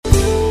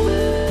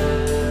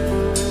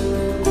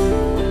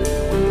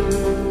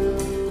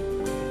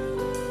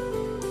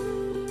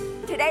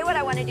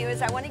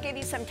is I want to give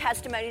you some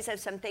testimonies of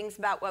some things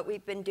about what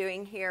we've been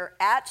doing here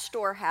at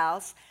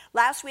Storehouse.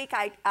 Last week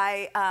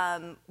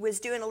I was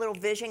doing a little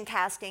vision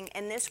casting,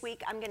 and this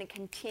week I'm going to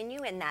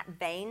continue in that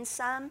vein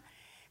some,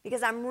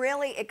 because I'm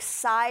really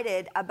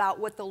excited about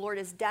what the Lord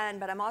has done,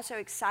 but I'm also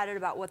excited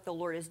about what the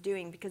Lord is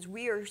doing, because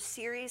we are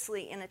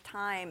seriously in a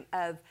time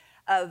of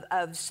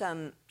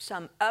some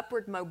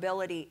upward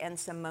mobility and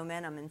some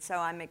momentum. And so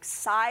I'm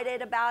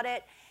excited about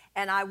it,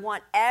 and I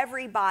want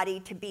everybody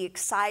to be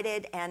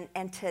excited and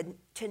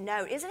to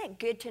know. Isn't it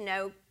good to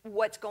know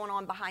what's going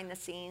on behind the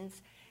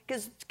scenes?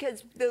 Because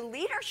the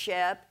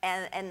leadership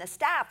and the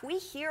staff, we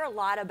hear a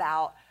lot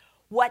about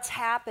what's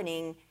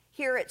happening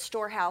here at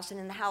Storehouse and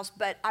in the house,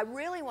 but I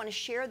really want to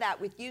share that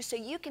with you so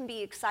you can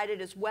be excited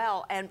as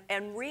well and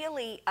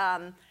really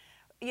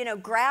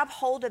grab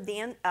hold of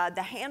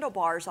the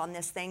handlebars on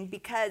this thing,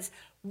 because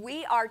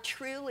we are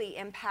truly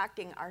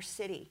impacting our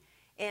city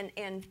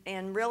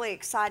in really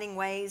exciting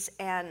ways.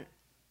 And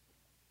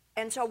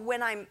so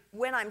when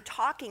I'm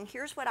talking,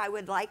 here's what I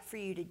would like for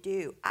you to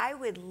do. I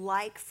would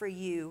like for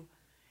you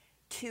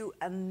to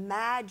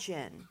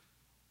imagine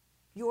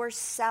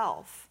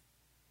yourself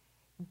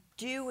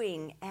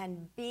doing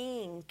and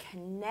being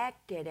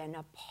connected and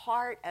a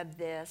part of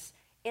this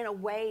in a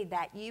way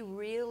that you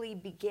really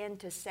begin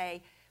to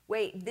say,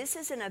 wait, this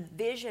isn't a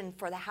vision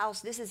for the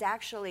house. This is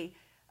actually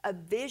a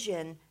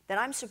vision that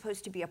I'm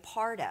supposed to be a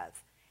part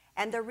of.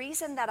 And the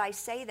reason that I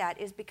say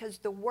that is because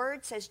the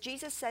word says,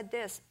 Jesus said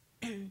this,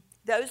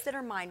 those that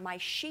are mine, my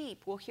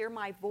sheep will hear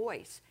my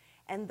voice,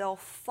 and they'll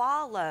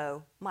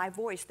follow my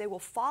voice. They will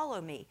follow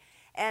me.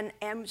 And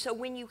so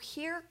when you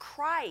hear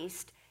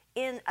Christ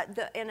in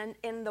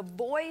the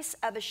voice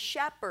of a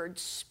shepherd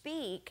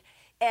speak,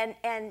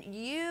 and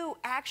you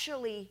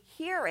actually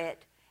hear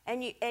it,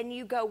 and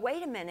you go,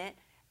 wait a minute,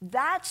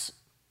 that's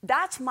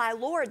my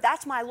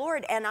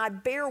Lord, and I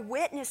bear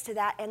witness to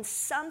that, and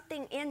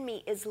something in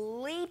me is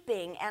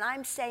leaping, and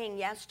I'm saying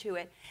yes to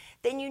it,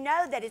 then you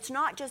know that it's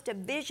not just a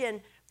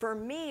vision for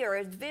me or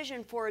a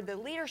vision for the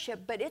leadership,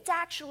 but it's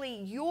actually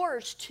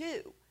yours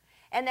too.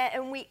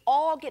 And we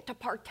all get to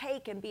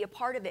partake and be a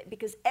part of it,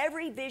 because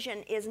every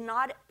vision is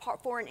not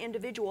for an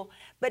individual,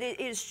 but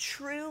it is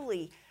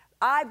truly,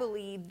 I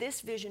believe,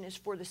 this vision is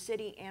for the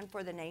city and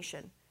for the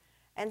nation.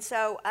 And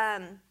so,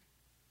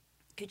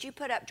 could you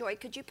put up, Joy,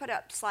 could you put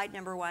up slide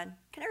number 1?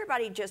 Can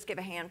everybody just give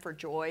a hand for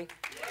Joy?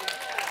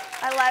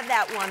 I love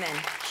that woman.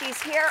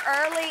 She's here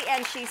early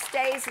and she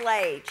stays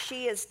late.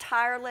 She is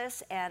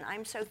tireless, and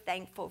I'm so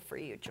thankful for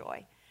you,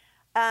 Joy.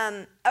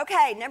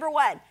 Okay, number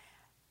 1.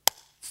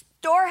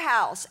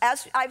 Storehouse,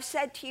 as I've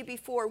said to you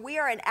before, we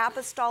are an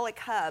apostolic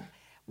hub.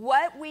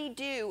 What we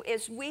do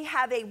is we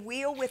have a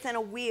wheel within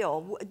a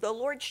wheel. The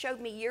Lord showed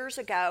me years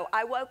ago.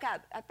 I woke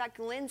up, in fact,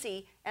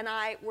 Lindsay and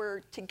I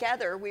were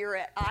together. We were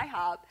at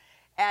IHOP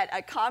at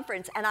a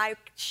conference, and I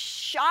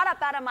shot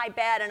up out of my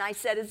bed and I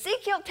said,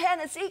 Ezekiel 10,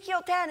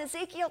 Ezekiel 10,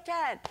 Ezekiel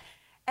 10.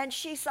 And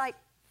she's like,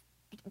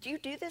 do you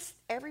do this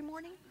every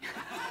morning?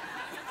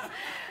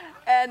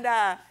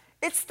 And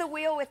it's the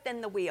wheel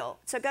within the wheel.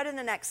 So go to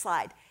the next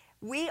slide.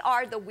 We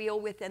are the wheel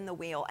within the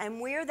wheel,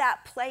 and we're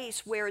that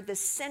place where the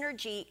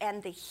synergy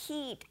and the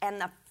heat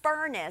and the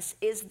furnace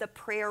is the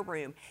prayer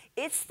room.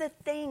 It's the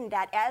thing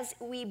that as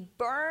we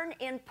burn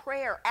in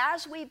prayer,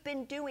 as we've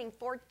been doing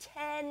for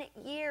 10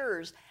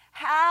 years,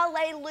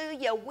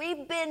 hallelujah,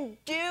 we've been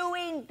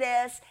doing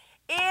this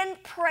in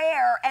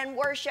prayer and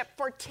worship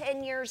for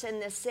 10 years in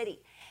this city.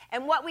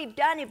 And what we've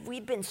done is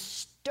we've been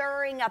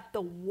stirring up the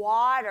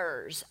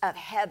waters of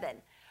heaven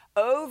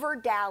over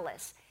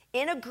Dallas,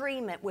 in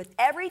agreement with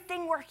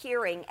everything we're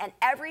hearing and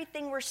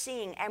everything we're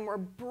seeing, and we're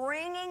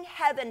bringing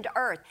heaven to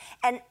earth.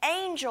 And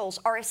angels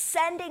are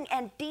ascending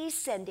and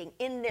descending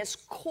in this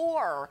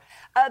core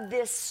of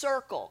this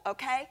circle,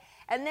 okay?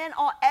 And then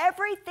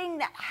everything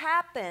that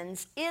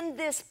happens in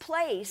this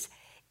place,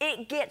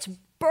 it gets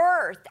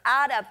birthed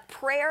out of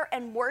prayer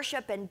and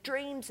worship and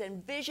dreams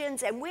and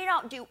visions. And we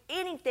don't do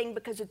anything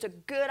because it's a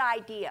good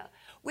idea.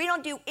 We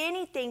don't do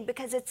anything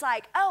because it's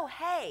like, oh,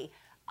 hey,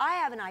 I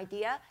have an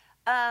idea.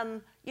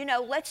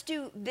 Let's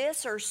do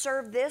this or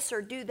serve this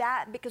or do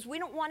that, because we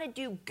don't want to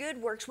do good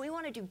works. We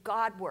want to do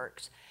God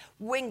works.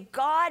 When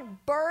God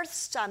births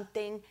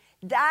something,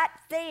 that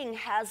thing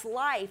has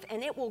life,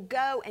 and it will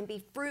go and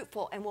be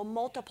fruitful and will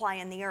multiply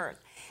in the earth.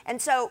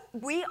 And so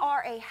we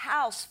are a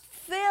house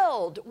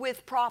filled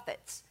with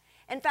prophets.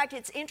 In fact,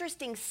 it's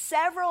interesting,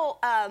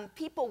 several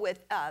people with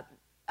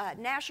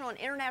national and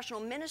international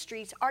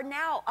ministries are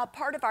now a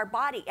part of our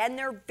body, and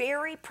they're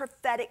very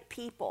prophetic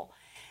people.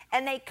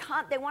 And they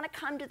want to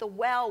come to the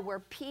well where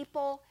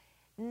people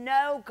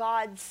know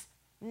God's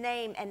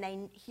name and they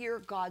hear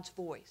God's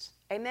voice.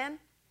 Amen?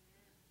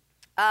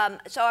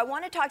 So I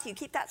want to talk to you.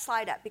 Keep that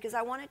slide up, because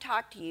I want to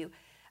talk to you.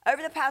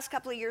 Over the past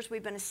couple of years,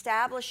 we've been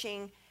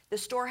establishing the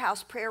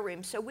Storehouse prayer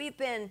room. So we've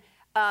been,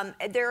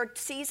 there are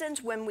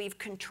seasons when we've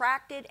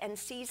contracted and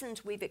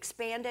seasons we've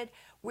expanded.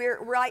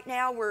 Right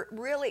now, we're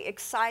really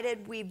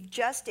excited. We've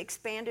just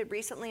expanded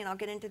recently, and I'll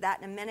get into that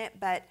in a minute.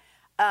 But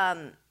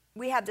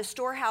we have the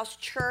Storehouse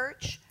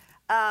Church.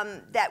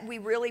 that we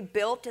really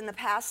built in the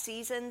past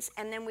seasons.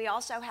 And then we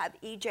also have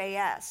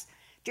EJS.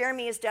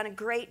 Jeremy has done a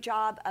great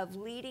job of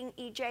leading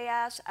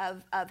EJS,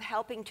 of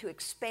helping to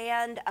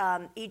expand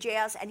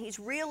EJS, and he's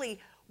really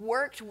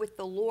worked with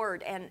the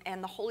Lord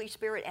and the Holy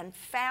Spirit and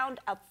found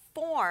a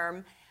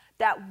form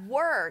that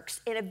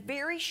works in a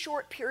very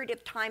short period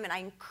of time. And I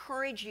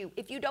encourage you,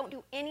 if you don't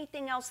do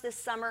anything else this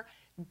summer,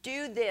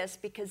 do this,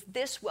 because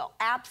this will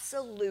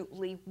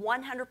absolutely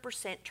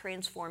 100%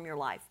 transform your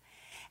life.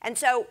 And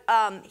so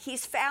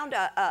he's found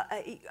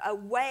a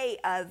way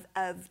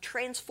of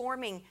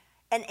transforming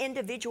an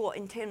individual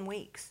in 10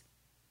 weeks.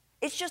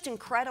 It's just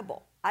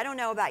incredible. I don't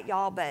know about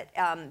y'all, but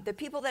the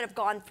people that have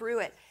gone through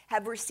it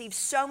have received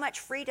so much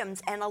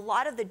freedoms, and a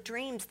lot of the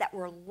dreams that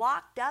were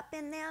locked up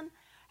in them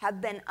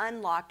have been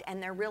unlocked,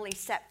 and they're really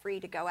set free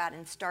to go out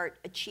and start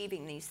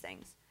achieving these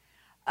things.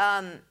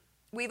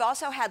 We've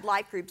also had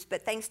life groups,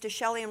 but thanks to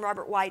Shelley and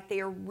Robert White, they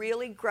are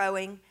really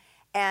growing,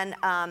 and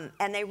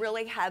they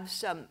really have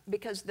some,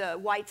 because the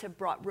Whites have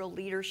brought real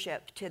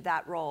leadership to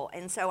that role.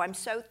 And so I'm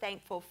so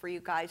thankful for you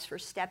guys for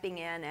stepping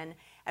in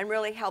and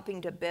really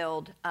helping to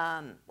build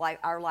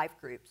our life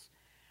groups.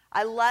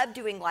 I love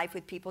doing life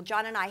with people.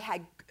 John and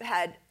I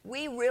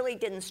we really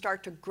didn't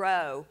start to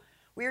grow.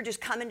 We were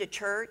just coming to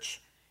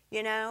church,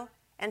 you know,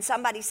 and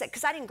somebody said,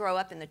 because I didn't grow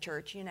up in the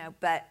church, you know,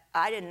 but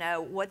I didn't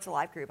know, what's a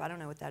life group? I don't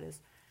know what that is.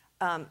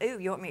 Ooh,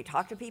 you want me to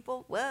talk to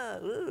people? Whoa,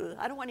 ooh,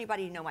 I don't want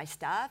anybody to know my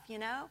stuff, you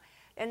know.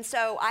 And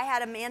so I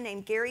had a man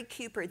named Gary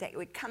Cooper that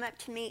would come up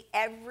to me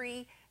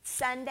every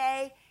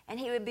Sunday, and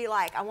he would be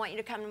like, I want you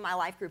to come to my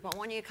life group. I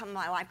want you to come to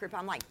my life group.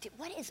 I'm like, dude,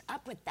 what is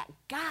up with that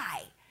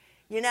guy?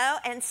 You know?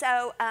 And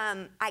so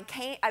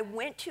I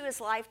went to his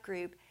life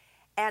group,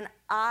 and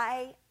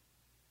I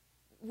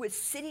was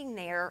sitting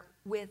there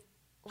with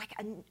like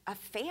a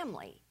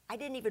family. I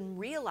didn't even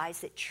realize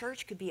that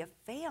church could be a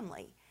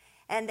family.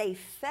 And they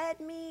fed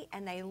me,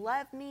 and they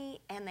loved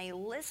me, and they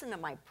listened to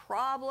my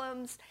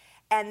problems,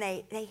 and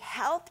they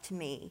helped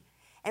me.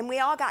 And we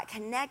all got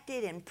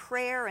connected in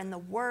prayer and the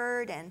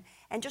word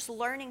and just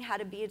learning how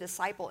to be a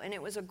disciple. And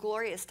it was a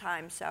glorious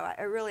time, so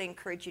I really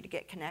encourage you to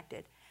get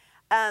connected.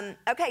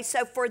 Okay,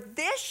 so for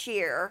this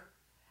year,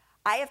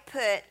 I have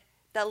put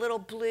the little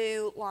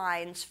blue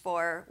lines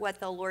for what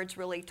the Lord's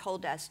really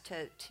told us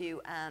to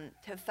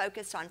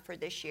focus on for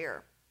this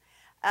year.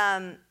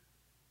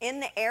 In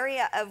the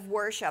area of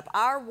worship,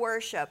 our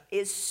worship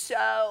is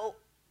so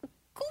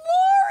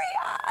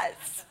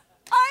glorious.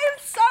 I am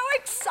so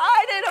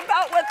excited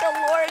about what the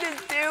Lord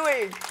is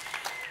doing.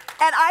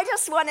 And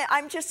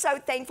I'm just so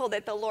thankful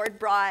that the Lord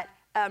brought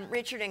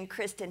Richard and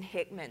Kristen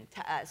Hickman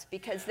to us,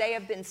 because they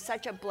have been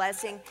such a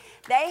blessing.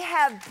 They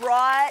have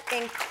brought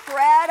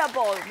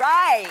incredible,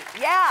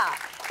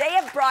 they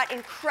have brought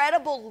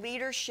incredible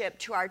leadership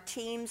to our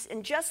teams,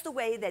 and just the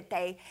way that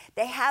they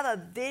have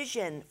a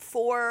vision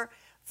for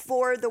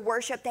the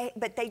worship,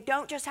 but they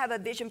don't just have a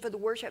vision for the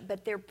worship,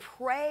 but they're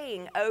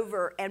praying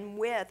over and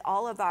with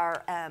all of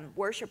our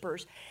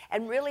worshipers,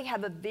 and really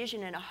have a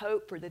vision and a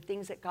hope for the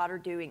things that God are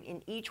doing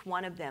in each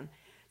one of them.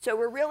 So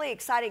we're really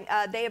excited.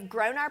 They have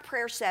grown our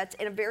prayer sets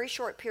in a very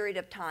short period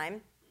of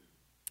time.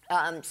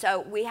 So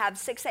we have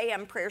 6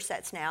 a.m. prayer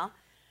sets now.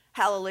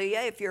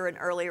 Hallelujah, if you're an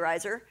early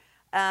riser.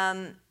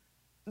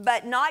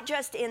 But not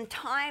just in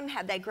time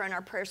have they grown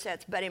our prayer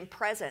sets, but in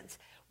presence.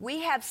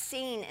 We have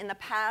seen in the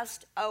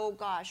past,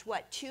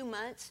 2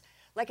 months,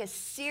 like a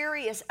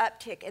serious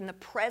uptick in the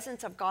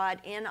presence of God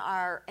in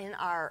our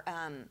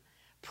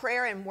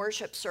prayer and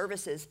worship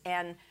services,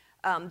 and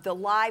the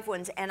live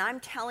ones. And I'm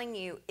telling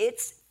you,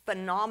 it's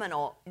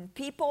phenomenal.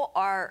 People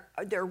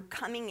they're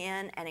coming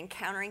in and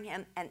encountering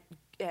him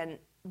and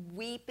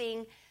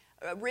weeping.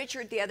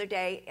 Richard the other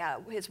day,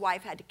 his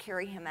wife had to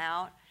carry him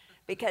out,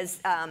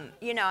 because,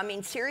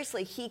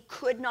 seriously, he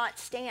could not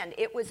stand.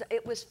 It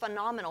was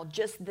phenomenal.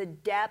 Just the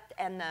depth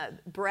and the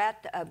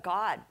breadth of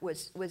God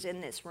was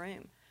in this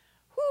room.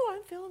 Whew,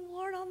 I'm feeling the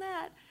Lord on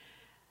that.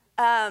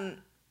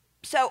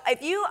 So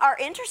if you are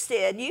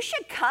interested, you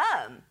should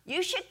come.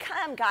 You should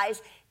come,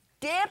 guys.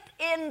 Dip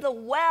in the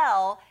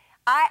well.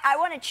 I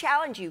want to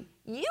challenge you.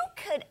 You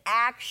could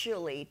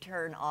actually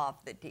turn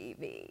off the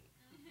TV.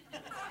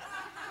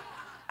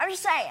 I'm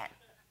just saying.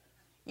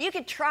 You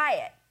could try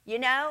it. You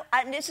know,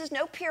 and this is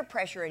no peer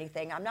pressure or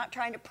anything. I'm not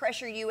trying to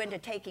pressure you into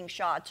taking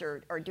shots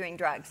or doing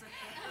drugs.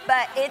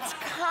 But it's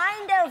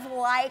kind of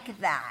like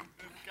that.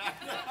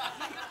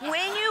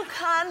 When you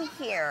come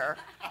here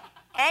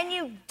and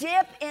you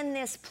dip in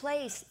this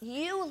place,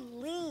 you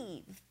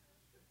leave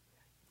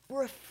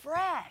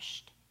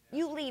refreshed.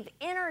 You leave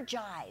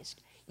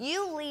energized.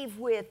 You leave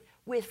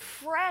with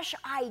fresh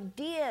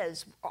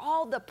ideas,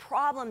 all the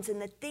problems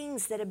and the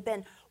things that have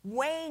been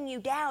weighing you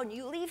down.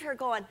 You leave here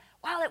going,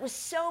 wow, it was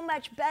so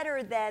much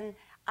better than,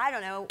 I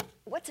don't know,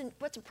 what's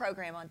a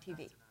program on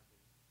TV?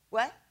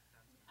 What?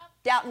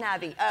 Downton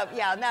Abbey. Oh,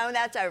 yeah, no,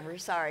 that's over,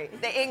 sorry.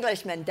 The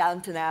Englishman,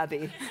 Downton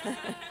Abbey.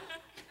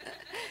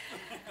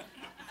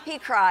 He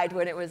cried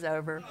when it was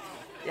over.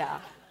 Yeah.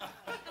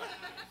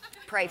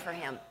 Pray for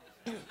him.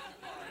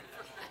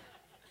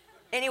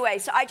 Anyway,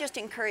 so I just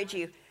encourage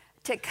you,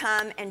 to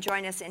come and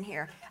join us in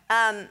here.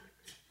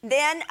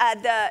 Then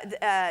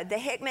the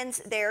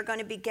Hickmans, they're going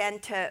to begin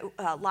to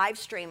live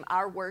stream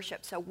our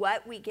worship. So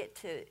what we get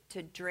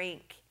to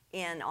drink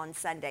in on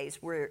Sundays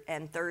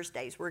and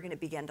Thursdays, we're going to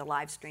begin to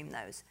live stream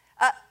those.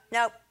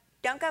 No,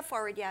 don't go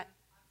forward yet.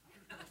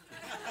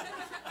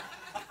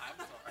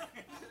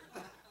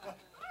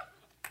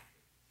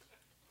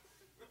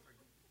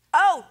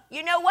 Oh,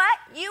 you know what?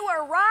 You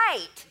were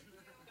right.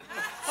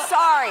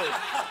 Sorry.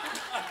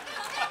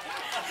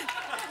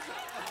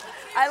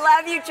 I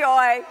love you,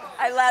 Joy.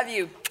 I love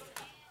you.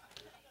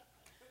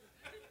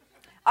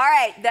 All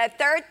right, the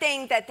third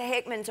thing that the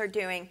Hickmans are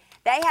doing,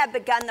 they have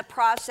begun the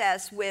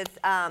process with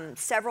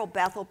several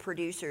Bethel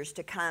producers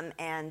to come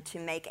and to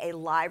make a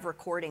live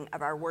recording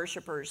of our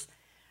worshipers'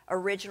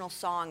 original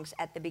songs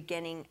at the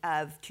beginning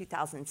of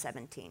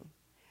 2017.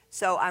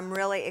 So I'm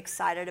really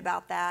excited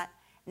about that.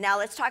 Now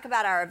let's talk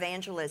about our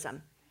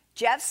evangelism.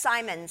 Jeff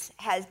Simons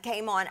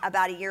came on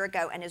about a year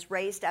ago and has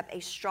raised up a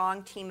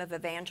strong team of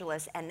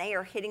evangelists, and they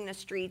are hitting the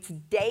streets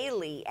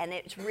daily. And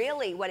it's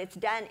really, what it's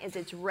done is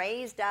it's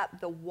raised up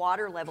the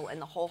water level in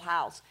the whole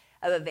house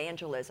of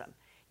evangelism.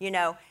 You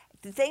know,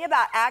 the thing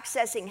about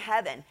accessing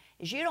heaven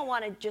is you don't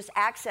want to just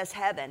access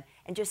heaven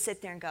and just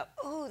sit there and go,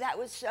 oh, that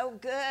was so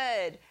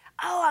good.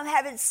 Oh, I'm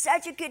having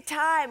such a good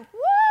time. Woo!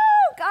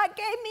 God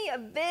gave me a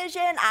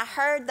vision. I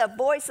heard the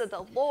voice of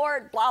the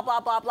Lord, blah,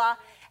 blah, blah, blah.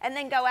 And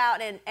then go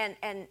out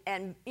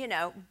and you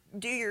know,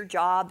 do your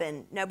job,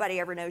 and nobody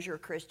ever knows you're a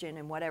Christian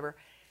and whatever.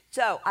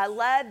 So I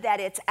love that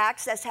it's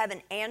access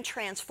heaven and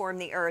transform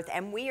the earth,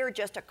 and we are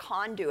just a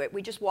conduit.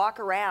 We just walk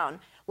around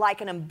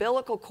like an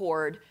umbilical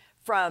cord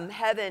from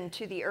heaven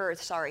to the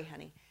earth. Sorry,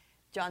 honey.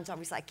 John's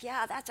always like,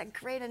 yeah, that's a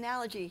great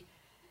analogy.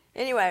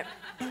 Anyway.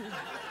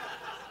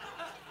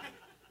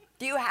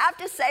 Do you have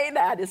to say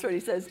that, is what he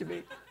says to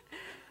me.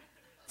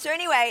 So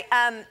anyway,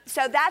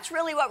 so that's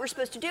really what we're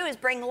supposed to do, is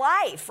bring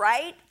life,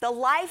 right? The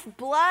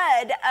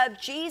lifeblood of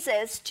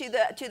Jesus to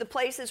the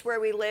places where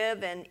we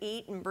live and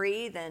eat and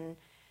breathe, and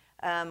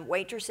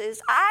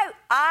waitresses.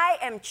 I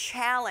am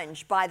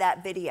challenged by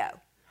that video.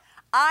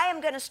 I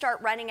am going to start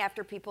running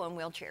after people in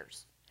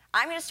wheelchairs.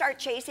 I'm going to start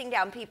chasing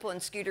down people in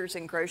scooters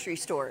in grocery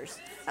stores.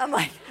 I'm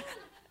like,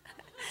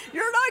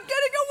 you're not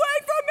getting away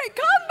from me.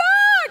 Come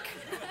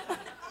back.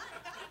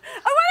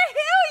 I want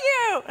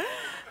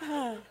to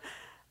heal you.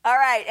 All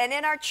right, and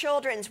in our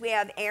children's, we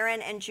have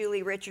Aaron and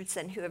Julie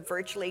Richardson, who have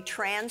virtually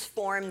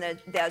transformed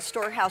the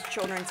Storehouse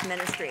Children's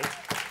Ministry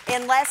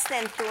in less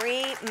than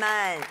 3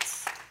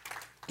 months.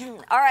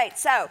 All right,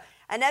 so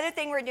another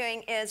thing we're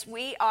doing is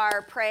we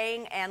are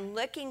praying and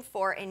looking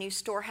for a new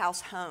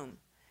Storehouse home.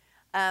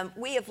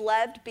 We have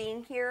loved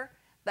being here,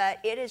 but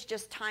it is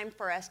just time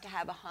for us to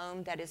have a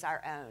home that is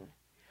our own.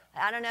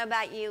 I don't know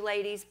about you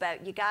ladies,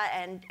 but you got,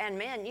 and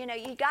men, you know,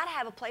 you got to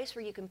have a place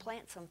where you can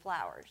plant some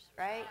flowers,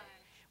 right?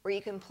 Where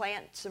you can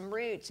plant some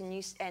roots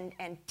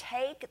and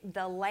take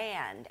the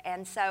land.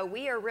 And so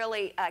we are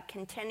really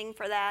contending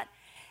for that.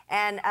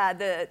 And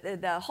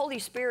the Holy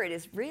Spirit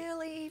is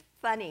really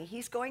funny.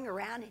 He's going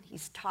around and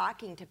he's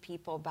talking to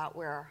people about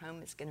where our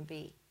home is going to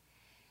be.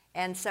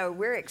 And so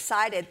we're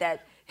excited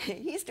that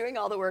he's doing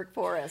all the work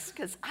for us,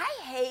 because I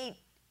hate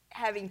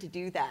having to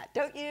do that,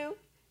 don't you?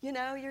 You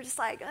know, you're just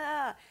like,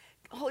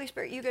 Holy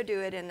Spirit, you go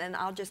do it, and then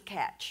I'll just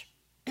catch.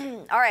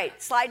 All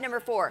right, slide number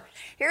 4.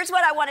 Here's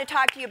what I want to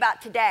talk to you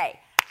about today.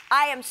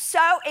 I am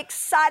so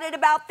excited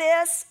about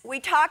this. We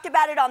talked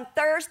about it on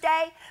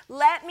Thursday.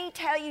 Let me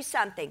tell you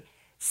something.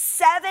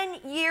 7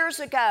 years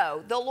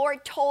ago, the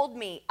Lord told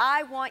me,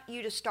 I want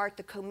you to start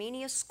the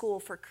Comenius School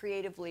for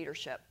Creative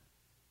Leadership.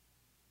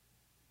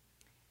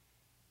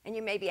 And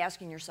you may be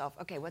asking yourself,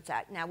 okay, what's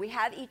that? Now, we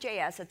have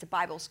EJS, it's a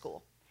Bible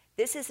school.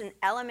 This is an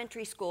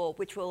elementary school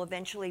which will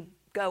eventually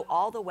go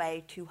all the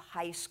way to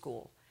high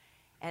school.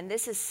 And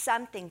this is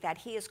something that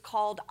he has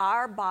called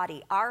our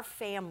body, our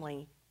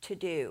family, to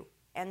do.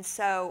 And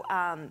so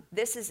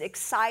this is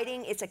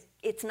exciting.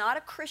 It's not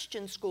a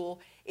Christian school.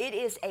 It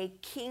is a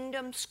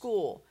kingdom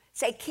school.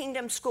 Say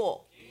kingdom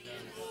school.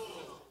 Kingdom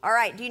school. All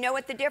right, do you know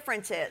what the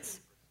difference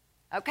is?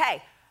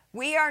 Okay,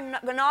 we are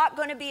not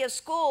going to be a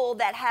school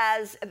that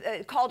has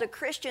called a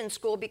Christian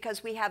school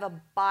because we have a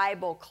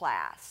Bible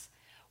class.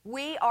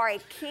 We are a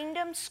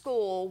kingdom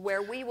school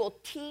where we will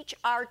teach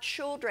our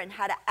children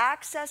how to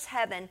access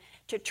heaven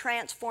to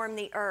transform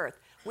the earth.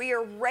 We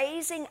are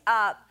raising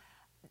up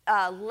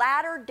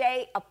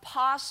latter-day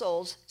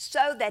apostles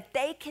so that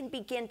they can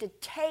begin to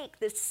take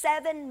the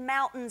 7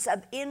 mountains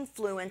of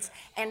influence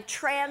and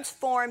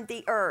transform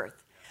the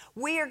earth.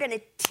 We are going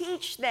to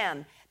teach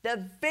them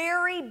the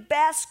very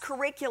best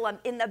curriculum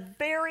in the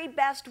very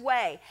best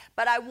way.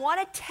 But I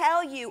want to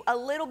tell you a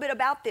little bit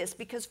about this,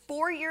 because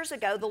 4 years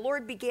ago, the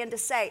Lord began to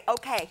say,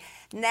 okay,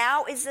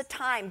 now is the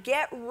time.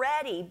 Get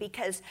ready,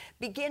 because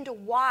begin to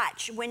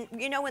watch. When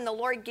the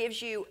Lord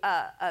gives you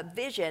a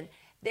vision,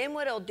 then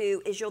what he'll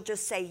do is you'll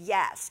just say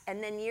yes.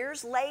 And then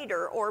years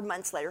later, or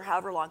months later,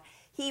 however long,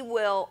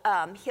 he'll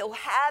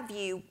have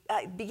you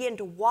begin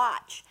to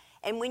watch.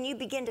 And when you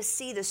begin to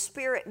see the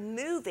Spirit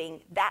moving,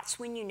 that's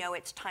when you know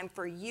it's time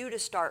for you to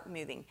start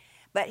moving.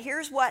 But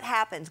here's what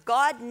happens.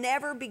 God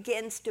never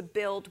begins to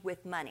build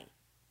with money.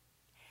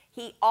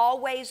 He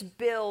always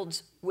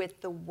builds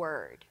with the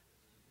word.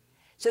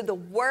 So the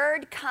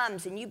word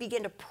comes and you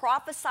begin to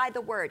prophesy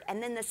the word.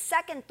 And then the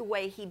second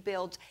way he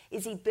builds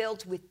is he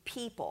builds with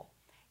people.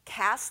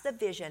 Cast the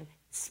vision,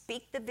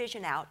 speak the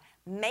vision out,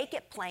 make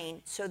it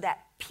plain so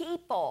that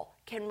people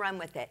can run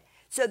with it.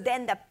 So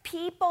then the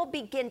people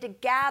begin to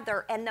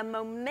gather and the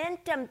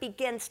momentum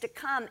begins to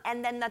come.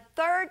 And then the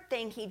third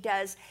thing he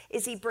does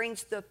is he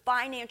brings the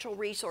financial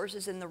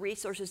resources and the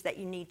resources that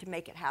you need to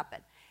make it happen.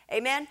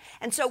 Amen?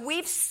 And so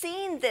we've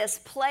seen this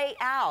play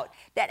out,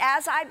 that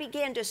as I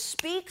began to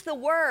speak the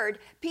word,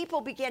 people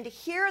began to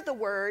hear the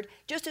word,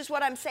 just as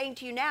what I'm saying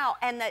to you now,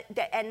 and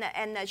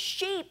the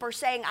sheep are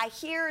saying, I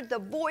hear the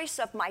voice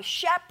of my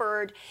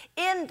shepherd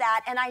in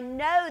that, and I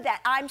know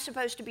that I'm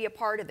supposed to be a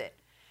part of it.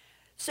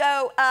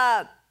 So,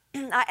 I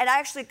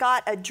actually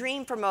got a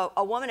dream from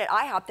a woman at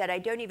IHOP that I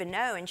don't even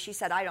know, and she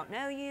said, I don't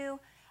know you,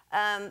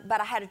 but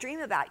I had a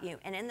dream about you.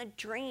 And in the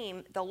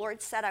dream, the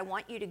Lord said, I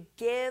want you to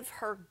give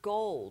her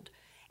gold.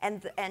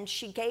 And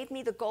she gave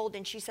me the gold,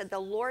 and she said, the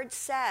Lord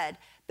said,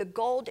 the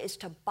gold is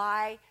to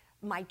buy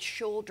my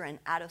children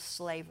out of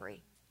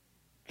slavery.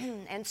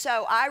 And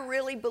so I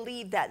really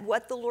believe that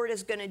what the Lord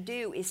is going to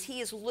do is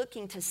he is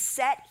looking to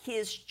set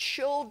his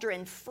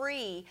children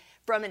free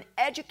from an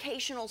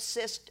educational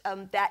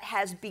system that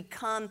has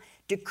become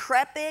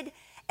decrepit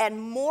and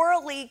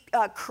morally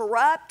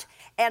corrupt,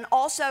 and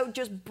also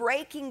just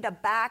breaking the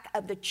back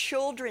of the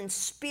children's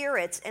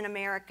spirits in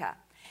America.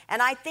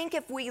 And I think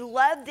if we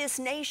love this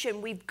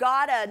nation, we've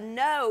got to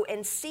know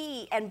and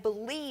see and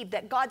believe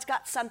that God's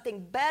got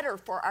something better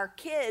for our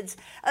kids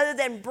other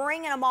than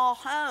bringing them all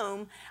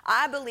home.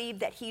 I believe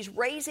that he's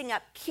raising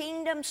up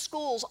kingdom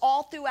schools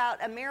all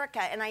throughout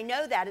America, and I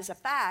know that is a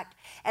fact,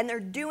 and they're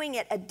doing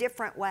it a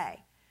different way.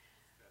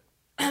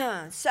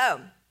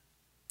 So,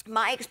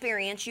 my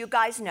experience, you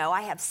guys know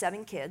I have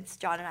 7 kids.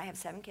 John and I have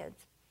 7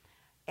 kids.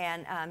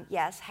 And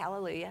yes,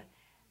 hallelujah,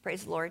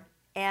 praise the Lord.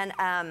 And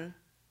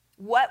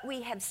what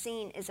we have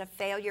seen is a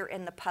failure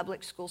in the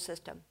public school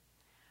system,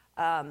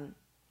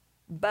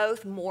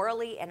 both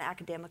morally and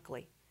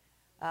academically.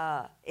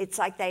 It's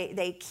like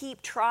they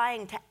keep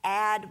trying to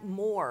add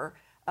more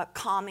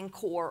Common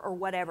Core or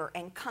whatever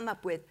and come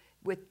up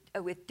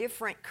with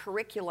different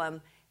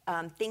curriculum,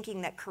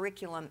 thinking that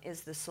curriculum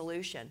is the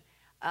solution.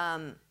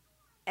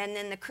 And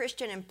then the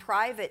Christian and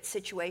private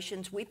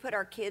situations, we put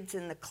our kids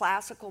in the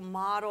classical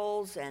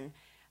models and,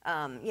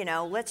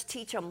 let's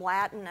teach them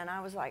Latin. And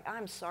I was like,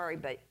 I'm sorry,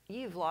 but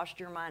you've lost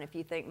your mind if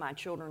you think my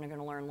children are going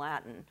to learn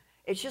Latin.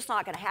 It's just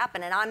not going to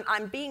happen. And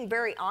I'm being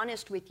very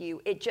honest with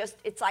you.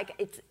 It's like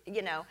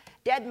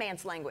dead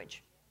man's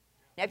language.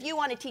 Now, if you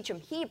want to teach them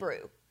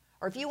Hebrew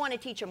or if you want to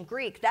teach them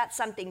Greek, that's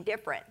something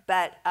different.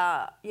 But,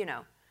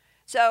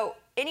 So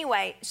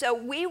anyway, so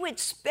we would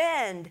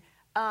spend...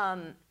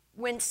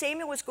 when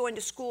Samuel was going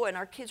to school and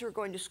our kids were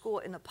going to school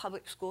in the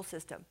public school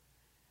system,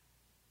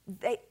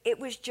 it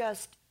was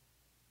just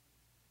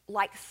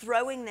like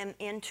throwing them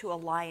into a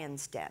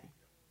lion's den.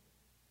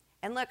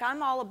 And look,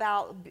 I'm all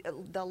about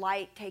the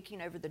light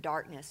taking over the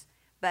darkness.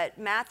 But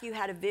Matthew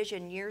had a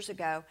vision years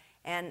ago,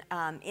 and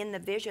in the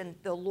vision,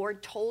 the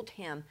Lord told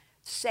him,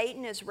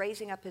 Satan is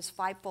raising up his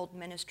 5-fold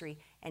ministry,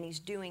 and he's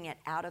doing it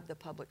out of the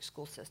public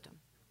school system.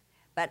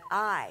 But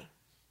I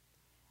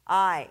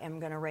am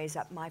going to raise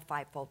up my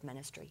 5-fold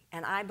ministry.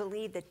 And I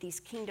believe that these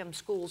kingdom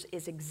schools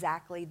is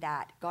exactly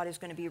that. God is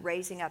going to be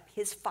raising up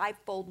his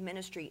 5-fold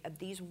ministry of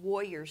these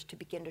warriors to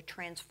begin to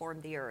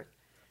transform the earth,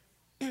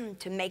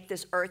 to make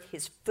this earth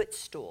his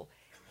footstool.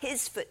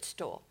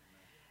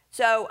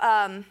 So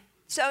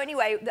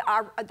anyway,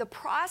 the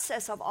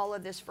process of all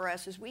of this for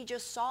us is we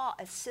just saw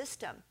a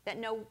system that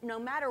no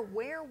matter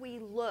where we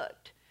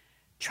looked,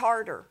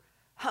 charter,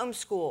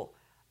 homeschool,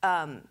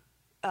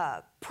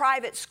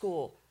 private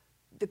school,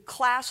 the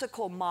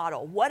classical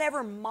model,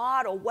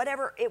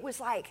 whatever, it was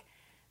like,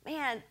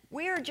 man,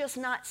 we're just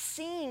not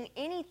seeing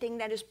anything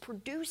that is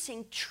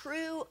producing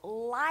true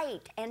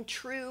light and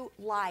true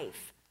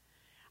life.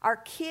 Our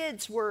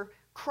kids were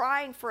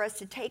crying for us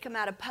to take them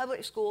out of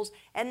public schools,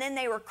 and then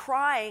they were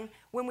crying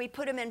when we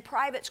put them in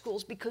private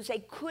schools because they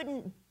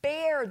couldn't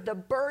bear the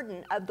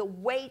burden of the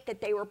weight that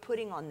they were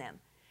putting on them.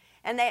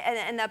 And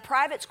the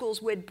private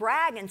schools would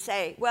brag and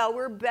say, well,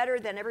 we're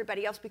better than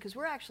everybody else because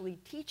we're actually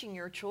teaching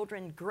your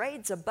children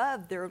grades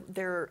above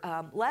their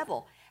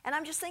level. And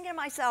I'm just thinking to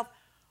myself,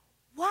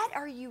 what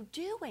are you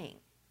doing?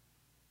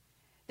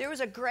 There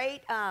was a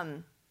great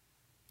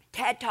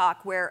TED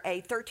Talk where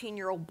a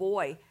 13-year-old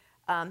boy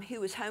who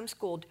was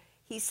homeschooled,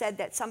 he said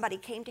that somebody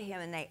came to him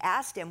and they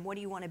asked him, what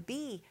do you want to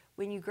be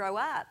when you grow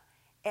up?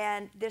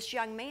 And this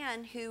young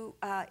man who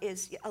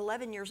is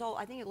 11 years old,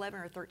 I think 11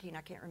 or 13,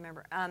 I can't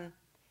remember,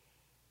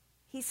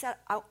 he said,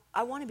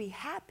 I want to be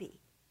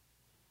happy.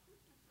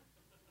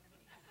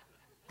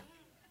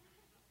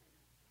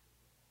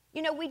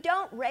 You know, we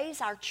don't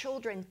raise our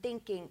children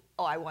thinking,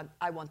 oh, I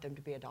want them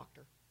to be a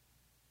doctor.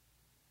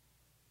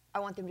 I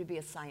want them to be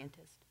a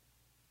scientist.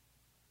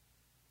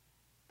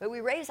 But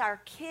we raise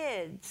our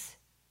kids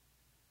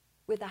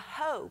with a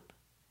hope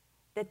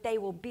that they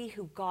will be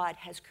who God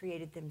has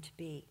created them to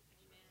be.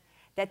 Amen.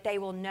 That they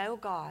will know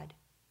God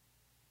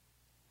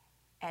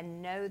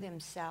and know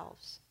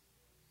themselves,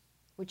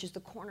 which is the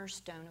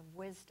cornerstone of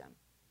wisdom.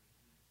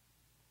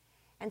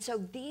 And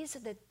so these are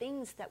the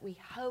things that we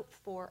hope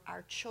for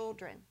our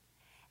children.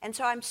 And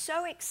so I'm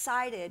so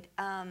excited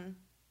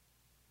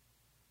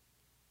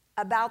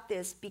about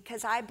this,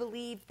 because I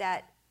believe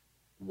that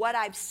what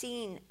I've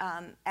seen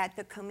at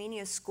the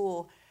Comenius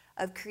School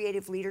of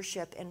Creative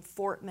Leadership in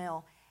Fort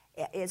Mill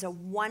is a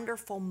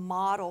wonderful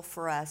model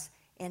for us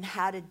in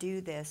how to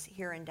do this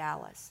here in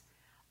Dallas.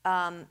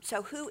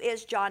 So who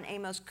is John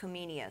Amos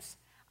Comenius?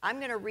 I'm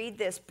going to read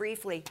this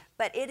briefly,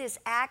 but it is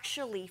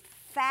actually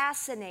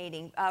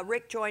fascinating.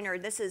 Rick Joyner,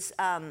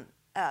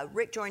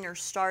 Rick Joyner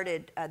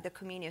started the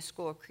Comenius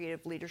School of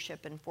Creative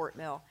Leadership in Fort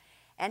Mill,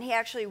 and he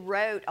actually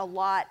wrote a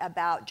lot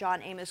about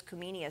John Amos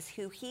Comenius,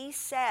 who he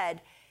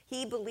said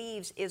he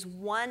believes is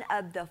one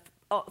of the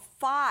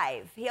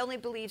five. He only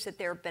believes that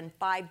there have been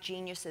 5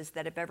 geniuses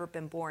that have ever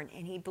been born,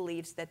 and he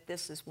believes that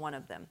this is one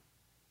of them.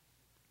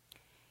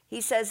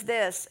 He says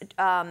this,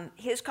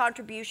 his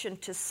contribution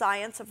to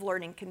science of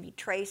learning can be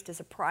traced as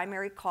a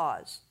primary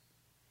cause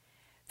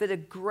for the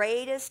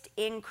greatest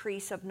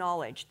increase of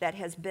knowledge that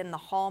has been the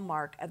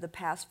hallmark of the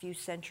past few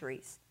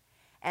centuries.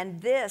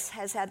 And this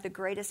has had the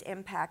greatest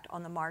impact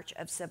on the march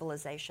of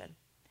civilization.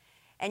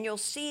 And you'll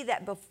see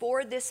that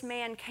before this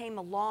man came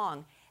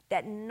along,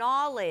 that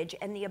knowledge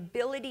and the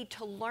ability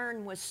to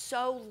learn was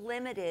so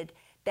limited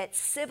that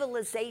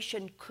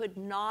civilization could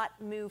not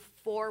move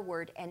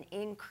forward and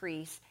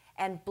increase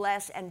and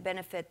bless and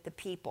benefit the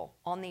people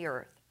on the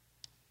earth.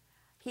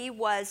 He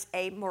was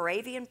a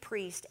Moravian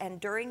priest,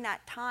 and during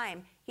that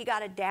time, he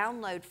got a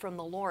download from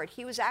the Lord.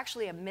 He was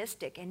actually a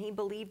mystic, and he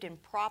believed in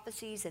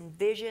prophecies and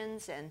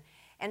visions,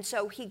 and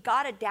so he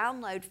got a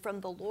download from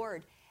the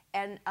Lord.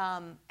 And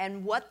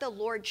what the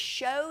Lord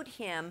showed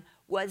him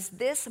was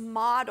this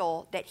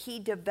model that he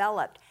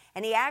developed.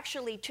 And he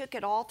actually took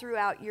it all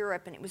throughout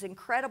Europe, and it was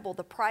incredible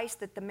the price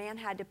that the man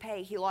had to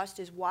pay. He lost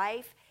his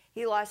wife,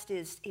 he lost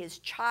his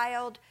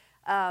child,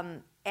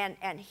 and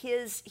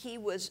his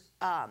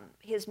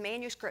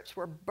manuscripts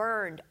were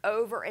burned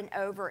over and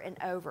over and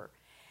over.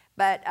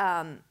 But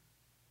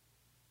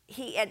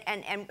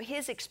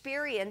his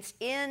experience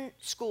in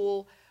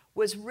school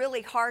was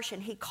really harsh,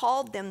 and he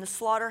called them the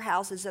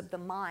slaughterhouses of the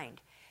mind,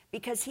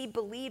 because he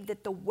believed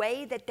that the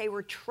way that they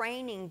were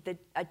training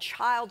a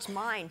child's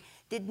mind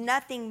did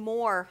nothing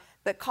more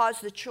but cause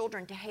the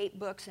children to hate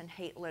books and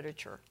hate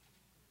literature.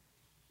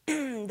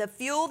 The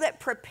fuel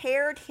that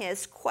prepared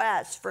his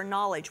quest for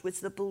knowledge was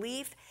the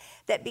belief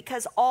that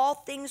because all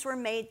things were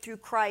made through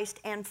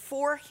Christ and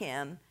for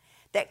him,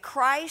 that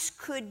Christ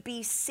could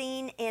be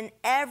seen in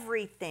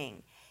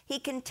everything. He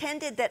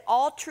contended that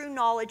all true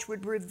knowledge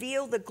would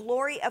reveal the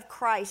glory of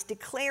Christ,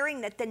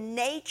 declaring that the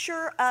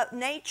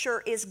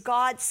nature is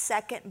God's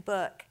second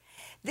book.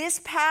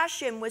 This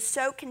passion was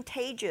so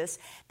contagious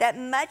that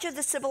much of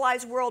the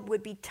civilized world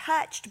would be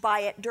touched by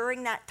it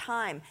during that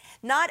time.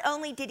 Not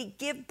only did he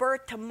give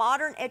birth to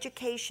modern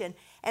education,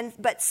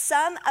 but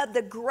some of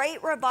the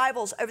great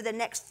revivals over the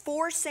next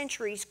 4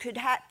 centuries could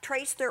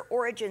trace their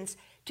origins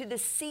to the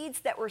seeds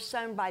that were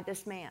sown by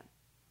this man.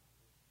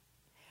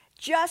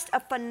 Just a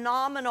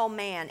phenomenal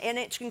man, and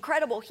it's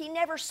incredible. He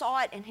never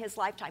saw it in his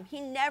lifetime. He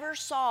never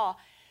saw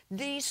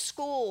these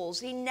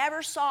schools. He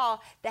never saw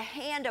the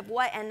hand of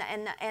what and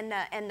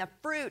the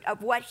fruit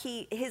of what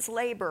his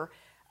labor.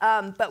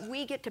 But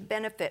we get to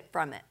benefit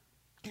from it.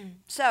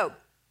 So,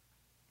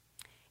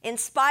 in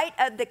spite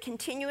of the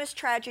continuous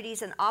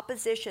tragedies and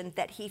opposition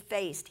that he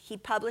faced, he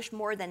published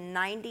more than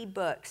 90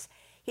 books.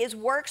 His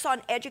works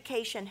on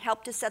education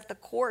helped to set the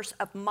course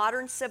of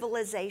modern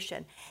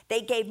civilization.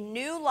 They gave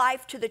new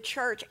life to the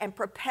church and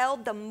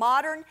propelled the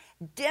modern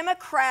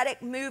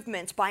democratic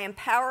movements by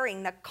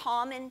empowering the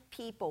common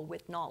people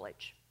with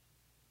knowledge.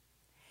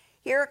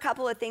 Here are a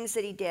couple of things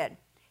that he did.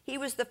 He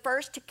was the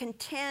first to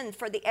contend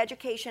for the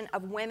education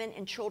of women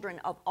and children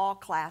of all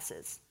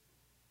classes.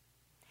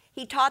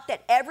 He taught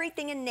that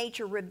everything in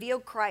nature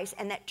revealed Christ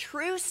and that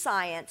true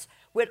science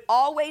would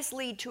always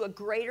lead to a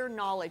greater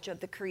knowledge of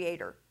the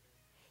Creator.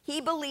 He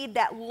believed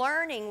that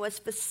learning was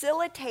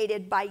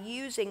facilitated by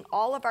using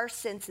all of our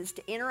senses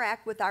to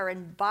interact with our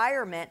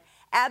environment,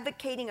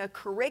 advocating a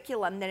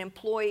curriculum that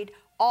employed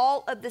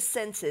all of the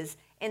senses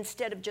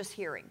instead of just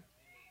hearing.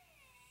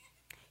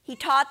 He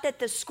taught that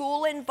the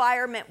school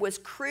environment was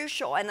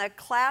crucial and the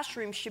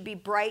classroom should be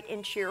bright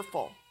and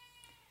cheerful.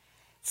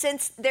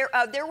 Since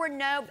there were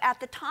no, at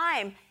the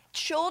time,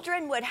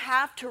 children would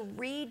have to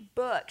read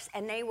books,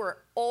 and they were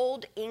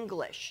Old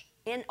English,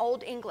 in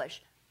Old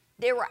English.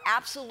 There were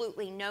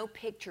absolutely no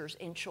pictures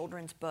in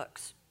children's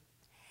books.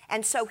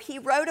 And so he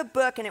wrote a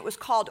book, and it was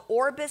called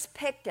Orbis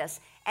Pictus,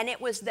 and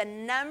it was the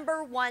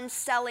 #1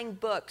 selling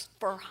book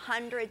for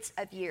hundreds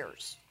of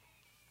years.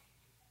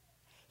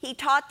 He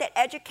taught that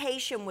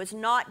education was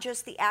not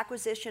just the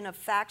acquisition of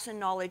facts and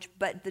knowledge,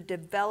 but the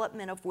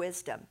development of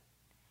wisdom.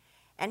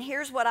 And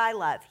here's what I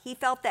love. He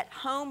felt that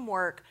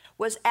homework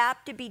was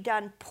apt to be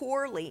done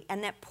poorly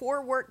and that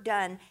poor work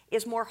done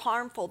is more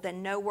harmful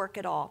than no work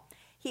at all.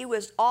 He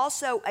was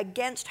also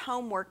against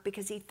homework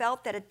because he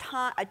felt that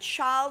a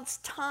child's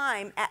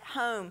time at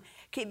home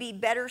could be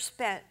better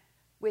spent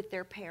with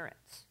their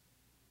parents.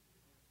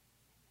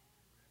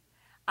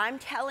 I'm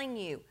telling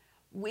you,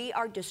 we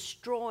are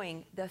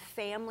destroying the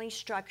family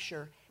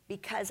structure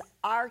because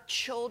our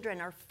children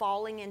are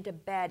falling into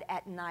bed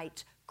at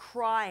night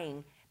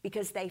crying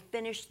because they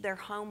finished their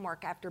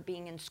homework after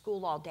being in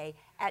school all day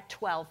at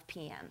 12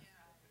 p.m.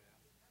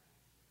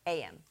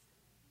 a.m.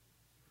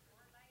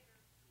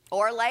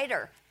 Or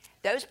later.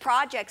 Those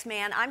projects,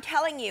 man, I'm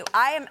telling you,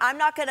 I'm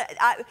not going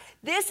to,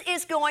 this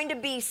is going to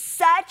be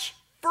such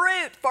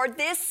fruit for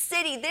this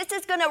city. This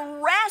is going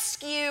to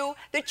rescue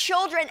the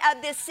children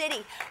of this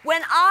city.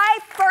 When I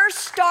first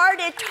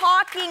started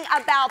talking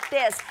about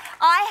this,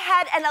 I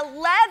had an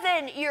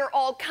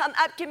 11-year-old come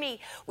up to me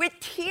with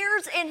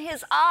tears in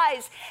his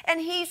eyes,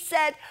 and he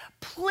said,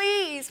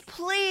 please,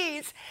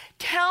 please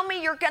tell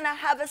me you're going to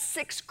have a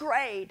 6th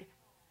grade.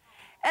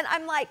 And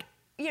I'm like,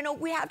 you know,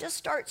 we have to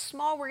start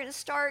small. We're going to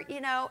start,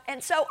 you know.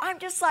 And so I'm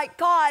just like,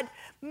 God,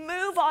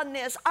 move on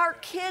this. Our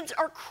kids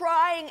are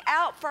crying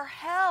out for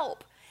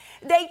help.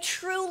 They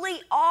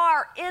truly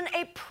are in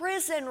a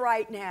prison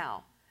right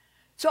now.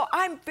 So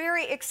I'm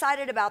very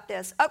excited about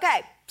this.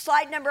 Okay,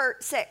 slide number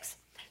 6.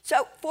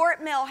 So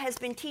Fort Mill has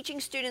been teaching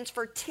students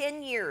for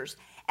 10 years,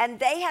 and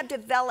they have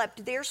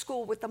developed their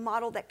school with the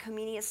model that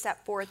Comenius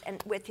set forth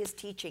and with his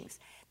teachings.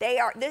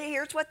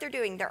 Here's what they're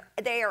doing.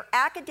 They are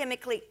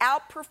academically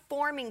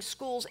outperforming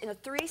schools in a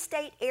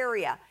 3-state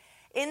area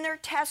in their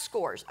test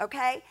scores,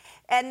 okay?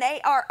 And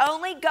they are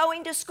only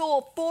going to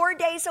school 4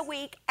 days a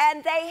week,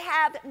 and they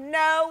have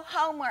no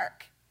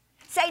homework.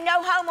 Say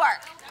no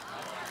homework.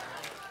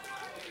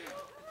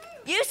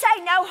 You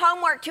say no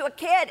homework to a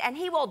kid, and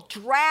he will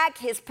drag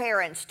his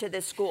parents to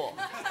this school.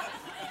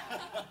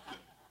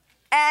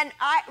 And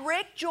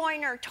Rick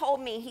Joyner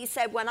told me, he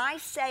said, when I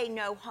say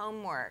no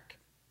homework,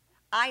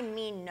 I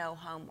mean no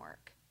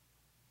homework.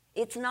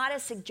 It's not a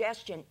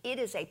suggestion. It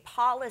is a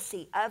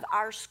policy of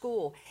our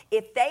school.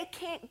 If they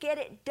can't get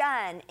it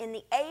done in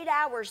the 8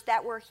 hours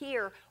that we're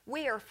here,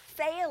 we are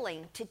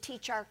failing to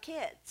teach our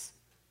kids.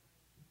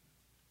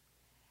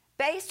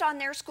 Based on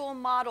their school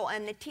model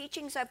and the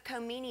teachings of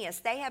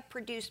Comenius, they have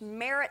produced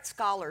merit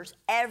scholars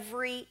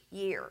every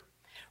year.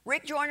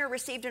 Rick Joyner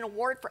received an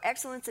award for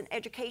excellence in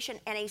education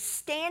and a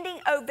standing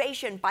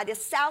ovation by the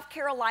South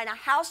Carolina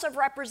House of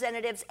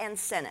Representatives and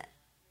Senate.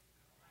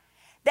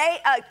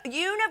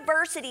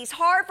 Universities,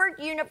 Harvard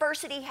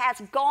University has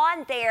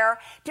gone there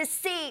to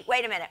see,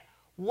 wait a minute,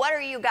 what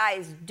are you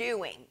guys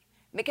doing?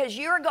 Because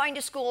you're going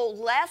to school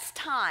less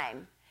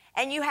time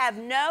and you have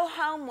no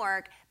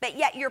homework, but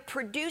yet you're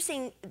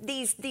producing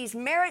these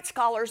merit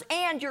scholars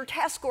and your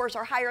test scores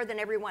are higher than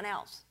everyone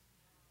else.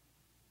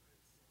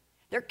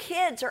 Their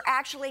kids are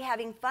actually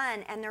having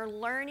fun and they're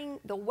learning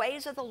the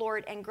ways of the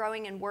Lord and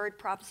growing in word,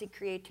 prophecy,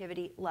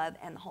 creativity, love,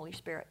 and the Holy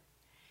Spirit.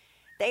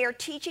 They are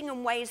teaching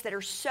in ways that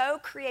are so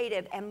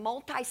creative and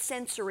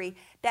multisensory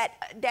that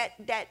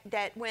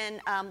when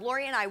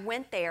Lori and I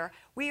went there,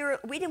 we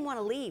didn't want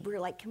to leave. We were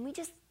like, can we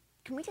just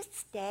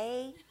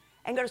stay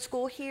and go to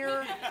school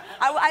here?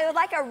 I would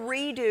like a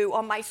redo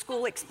on my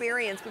school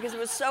experience because it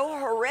was so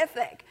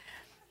horrific.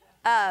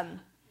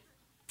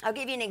 I'll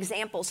give you an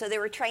example. So they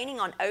were training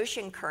on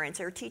ocean currents.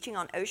 They were teaching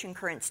on ocean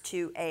currents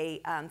to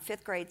a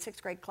 5th grade,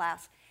 6th grade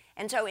class.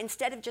 And so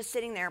instead of just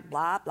sitting there,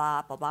 blah,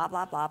 blah, blah, blah,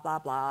 blah, blah, blah,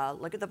 blah,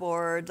 look at the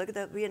board, look at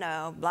the,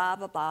 blah,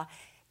 blah, blah,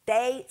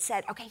 they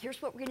said, okay,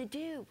 here's what we're going to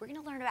do. We're going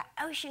to learn about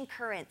ocean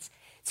currents.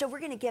 So we're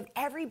going to give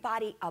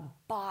everybody a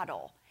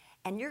bottle,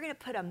 and you're going to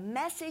put a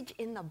message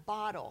in the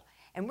bottle.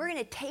 And we're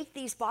going to take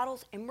these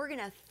bottles and we're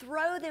going to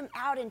throw them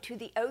out into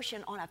the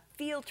ocean on a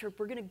field trip.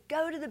 We're going to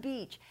go to the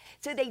beach.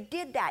 So they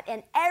did that.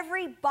 And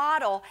every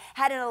bottle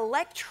had an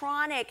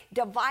electronic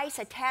device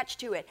attached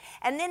to it.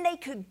 And then they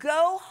could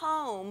go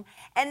home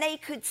and they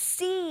could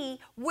see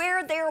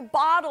where their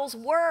bottles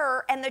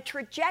were and the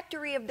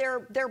trajectory of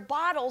their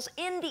bottles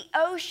in the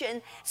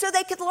ocean so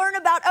they could learn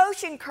about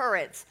ocean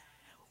currents.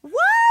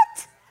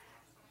 What?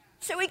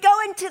 So we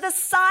go into the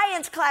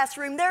science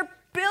classroom. They're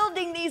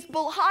building these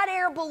hot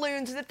air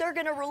balloons that they're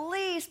going to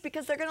release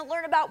because they're going to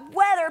learn about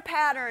weather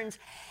patterns.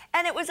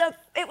 And it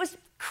was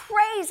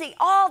crazy.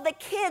 All the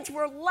kids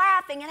were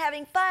laughing and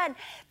having fun.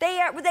 They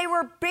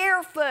were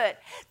barefoot.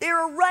 They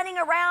were running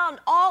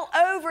around all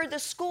over the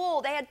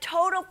school. They had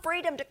total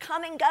freedom to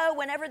come and go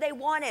whenever they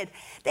wanted.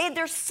 They had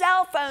their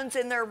cell phones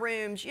in their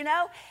rooms,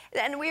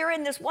 And we were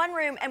in this one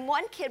room, and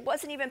one kid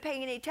wasn't even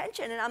paying any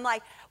attention. And I'm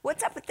like,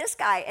 what's up with this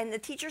guy? And the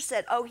teacher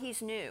said, oh,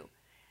 he's new.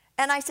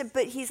 And I said,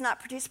 but he's not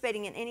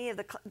participating in any of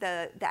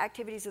the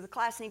activities of the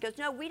class. And he goes,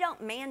 no, we don't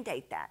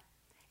mandate that.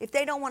 If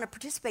they don't want to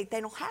participate,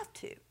 they don't have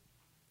to.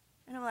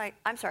 And I'm like,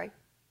 I'm sorry,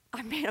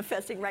 I'm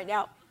manifesting right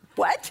now.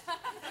 What?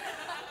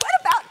 What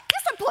about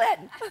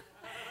discipline?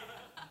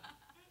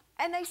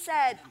 And they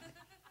said,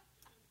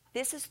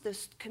 this is the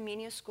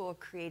Comenius School of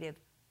Creative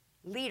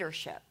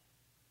Leadership.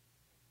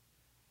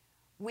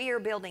 we are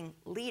building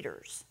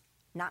leaders,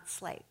 not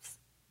slaves.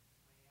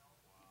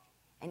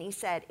 And he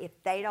said, if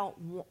they don't,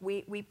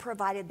 we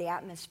provided the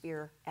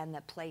atmosphere and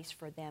the place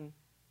for them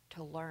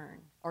to learn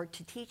or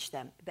to teach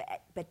them,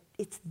 but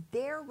it's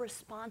their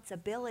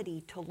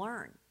responsibility to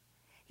learn.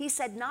 He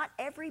said, not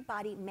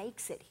everybody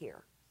makes it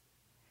here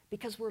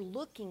because we're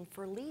looking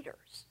for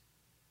leaders.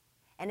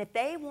 And if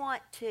they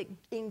want to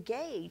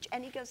engage,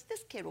 and he goes,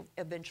 this kid will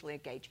eventually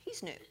engage.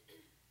 He's new.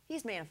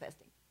 He's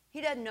manifesting.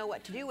 He doesn't know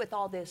what to do with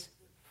all this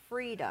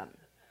freedom.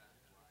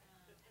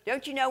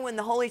 Don't you know when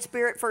the Holy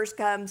Spirit first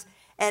comes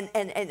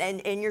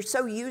and you're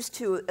so used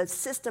to a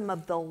system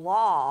of the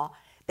law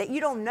that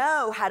you don't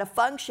know how to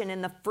function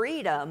in the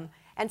freedom.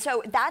 And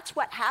so that's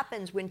what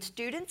happens when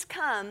students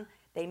come,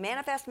 they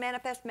manifest,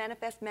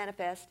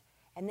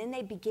 and then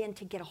they begin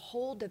to get a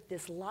hold of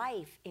this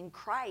life in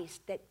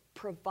Christ that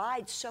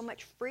provides so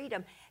much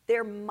freedom.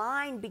 Their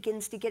mind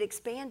begins to get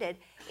expanded.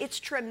 It's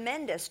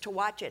tremendous to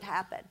watch it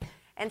happen.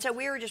 And so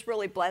we were just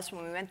really blessed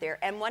when we went there.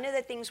 And one of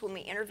the things when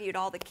we interviewed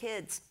all the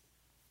kids,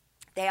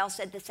 they all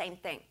said the same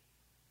thing.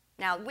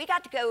 Now, we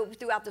got to go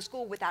throughout the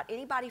school without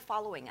anybody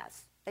following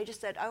us. They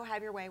just said, oh,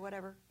 have your way,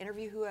 whatever.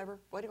 Interview whoever.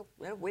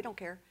 We don't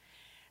care.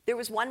 There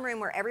was one room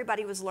where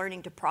everybody was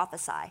learning to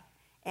prophesy.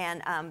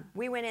 And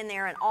we went in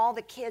there, and all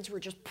the kids were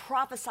just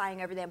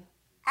prophesying over them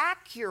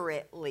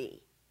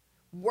accurately.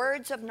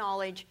 Words of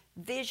knowledge,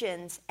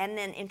 visions, and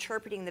then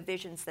interpreting the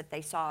visions that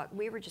they saw.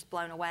 We were just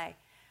blown away.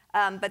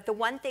 But the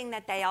one thing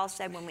that they all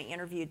said when we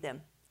interviewed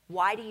them,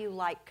 why do you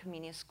like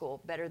Comenius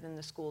School better than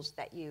the schools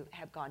that you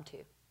have gone to?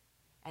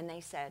 And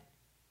they said,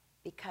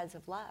 because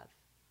of love.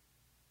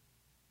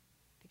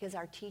 Because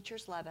our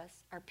teachers love us,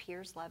 our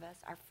peers love us,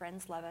 our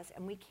friends love us,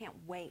 and we can't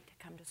wait to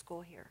come to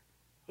school here.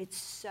 It's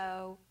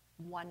so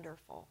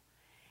wonderful.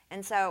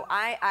 And so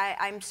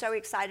I'm so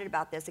excited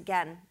about this.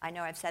 Again, I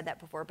know I've said that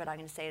before, but I'm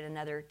going to say it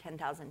another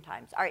 10,000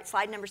 times. All right,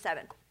 slide number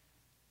 7.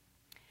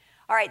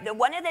 All right,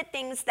 one of the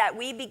things that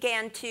we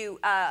began to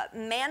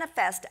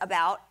manifest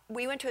about,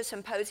 we went to a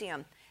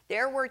symposium.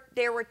 There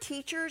were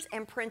teachers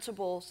and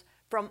principals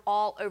from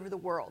all over the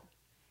world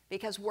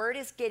because word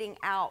is getting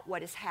out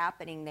what is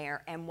happening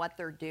there and what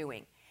they're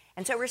doing.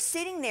 And so we're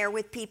sitting there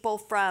with people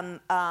from,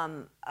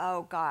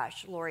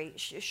 Lori,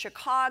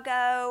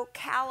 Chicago,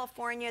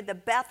 California, the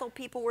Bethel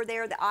people were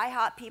there, the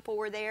IHOP people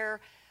were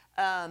there,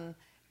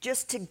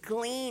 just to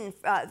glean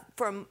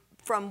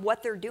from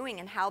what they're doing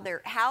and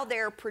how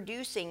they're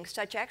producing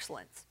such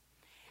excellence.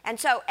 And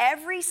so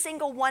every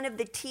single one of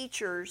the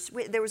teachers,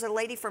 there was a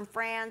lady from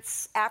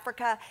France,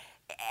 Africa,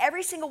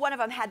 every single one of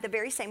them had the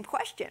very same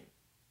question.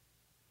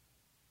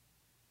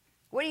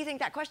 What do you think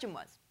that question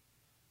was?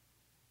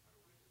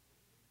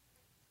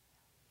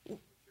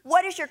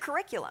 What is your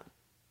curriculum?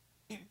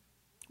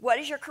 What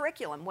is your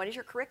curriculum? What is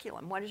your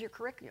curriculum? What is your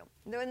curriculum?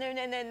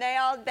 And they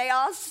all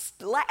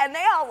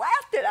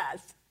laughed at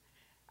us.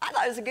 I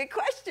thought it was a good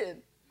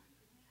question.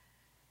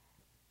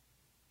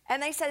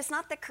 And they said, it's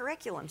not the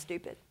curriculum,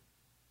 stupid.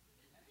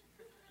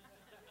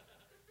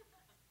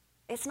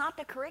 It's not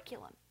the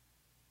curriculum.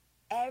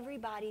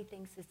 Everybody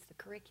thinks it's the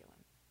curriculum.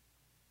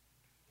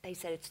 They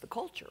said it's the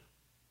culture.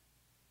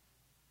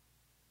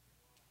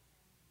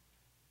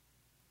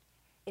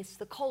 It's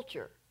the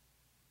culture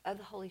of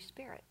the Holy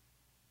Spirit.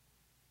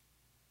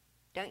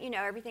 Don't you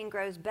know everything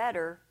grows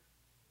better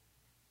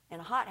in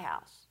a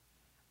hothouse?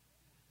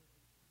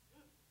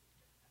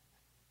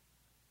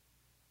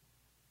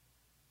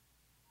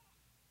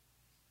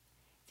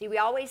 See, we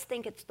always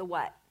think it's the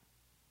what.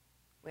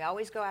 We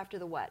always go after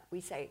the what.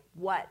 We say,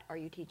 what are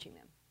you teaching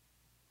them?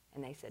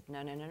 And they said,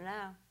 no.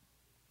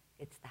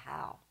 It's the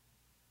how.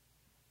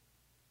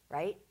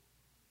 Right?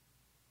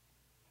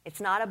 It's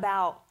not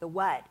about the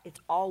what. It's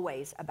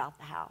always about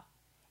the how.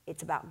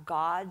 It's about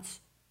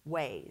God's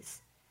ways.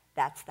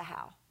 That's the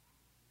how.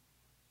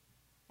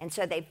 And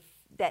so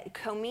that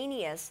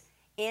Comenius,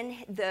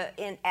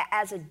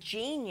 as a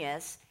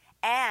genius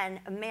and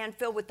a man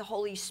filled with the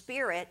Holy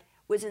Spirit,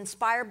 was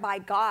inspired by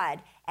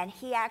God, and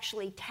he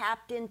actually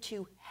tapped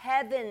into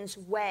heaven's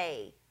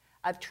way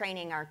of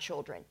training our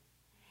children.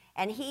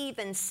 And he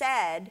even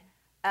said,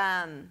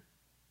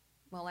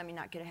 let me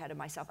not get ahead of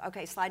myself.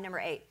 Okay, slide number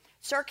 8.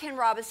 Sir Ken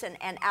Robinson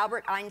and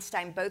Albert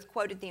Einstein both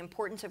quoted the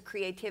importance of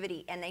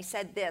creativity, and they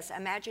said this: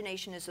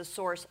 imagination is the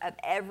source of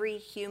every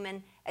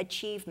human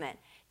achievement.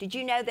 Did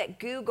you know that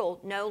Google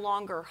no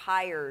longer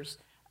hires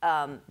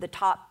the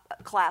top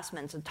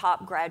classmen and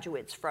top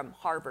graduates from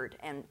Harvard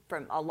and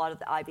from a lot of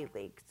the Ivy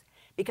Leagues?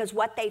 Because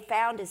what they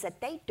found is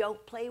that they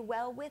don't play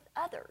well with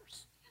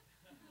others.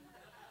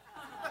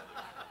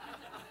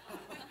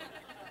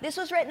 This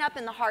was written up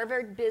in the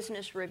Harvard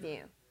Business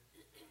Review.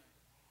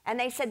 And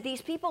they said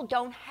these people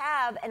don't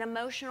have an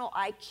emotional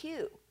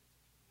IQ.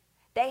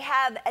 They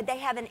have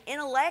an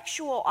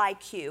intellectual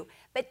IQ,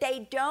 but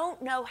they don't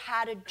know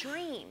how to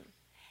dream.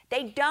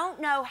 They don't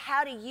know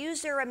how to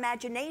use their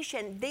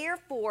imagination.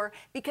 Therefore,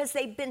 because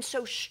they've been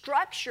so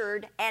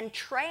structured and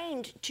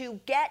trained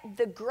to get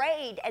the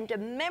grade and to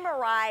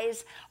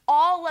memorize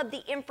all of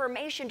the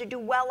information to do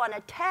well on a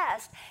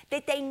test,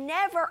 that they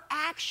never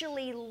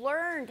actually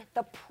learned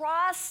the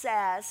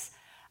process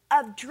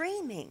of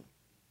dreaming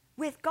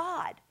with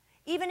God.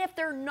 Even if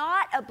they're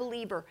not a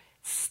believer,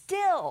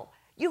 still,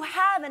 you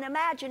have an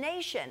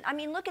imagination. I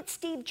mean, look at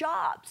Steve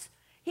Jobs.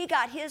 He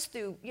got his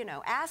through,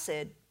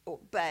 acid,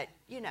 but,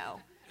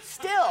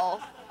 still.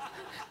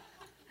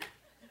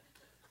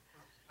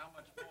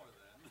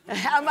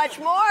 How much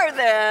more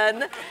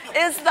then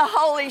is the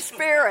Holy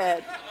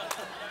Spirit?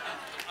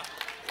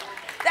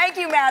 Thank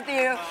you,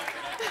 Matthew.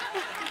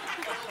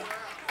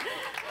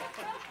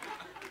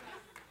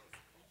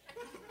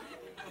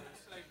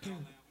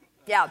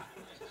 Yeah.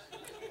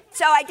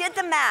 So I did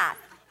the math.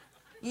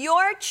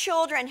 Your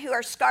children who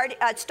are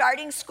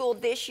starting school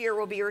this year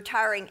will be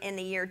retiring in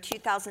the year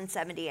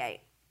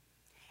 2078.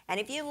 And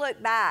if you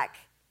look back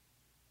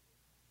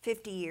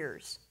 50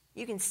 years,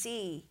 you can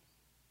see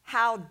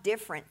how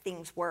different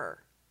things were.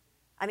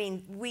 I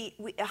mean,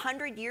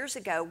 100 years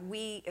ago,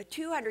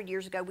 200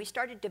 years ago, we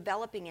started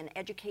developing an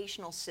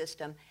educational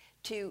system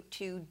to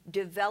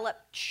develop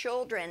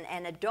children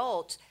and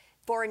adults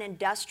for an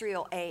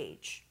industrial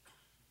age.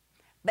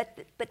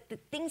 But the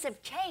things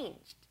have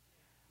changed.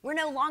 We're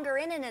no longer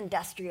in an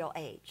industrial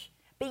age.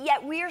 But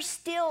yet we're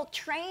still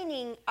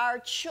training our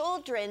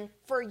children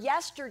for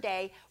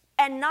yesterday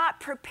and not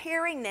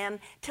preparing them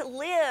to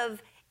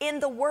live in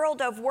the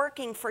world of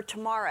working for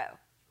tomorrow.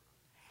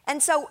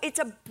 And so it's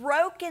a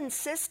broken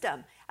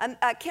system.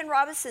 Ken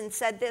Robinson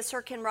said this,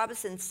 Sir Ken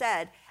Robinson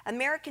said,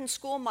 American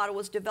school model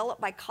was developed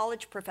by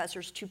college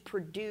professors to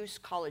produce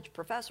college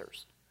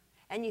professors.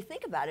 And you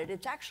think about it,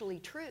 it's actually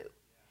true.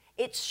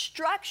 It's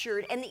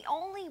structured, and the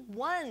only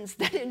ones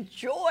that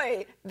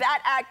enjoy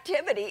that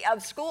activity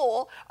of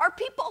school are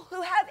people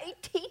who have a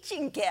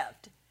teaching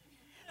gift.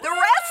 The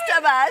rest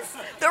of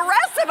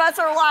us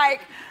are like,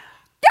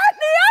 get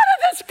me out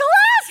of this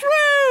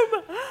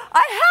classroom!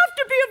 I have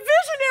to be a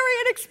visionary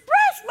and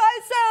express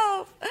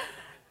myself.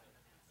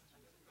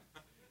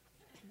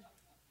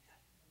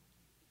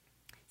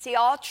 See,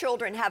 all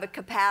children have a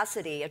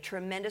capacity, a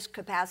tremendous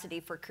capacity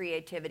for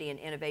creativity and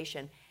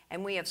innovation,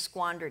 and we have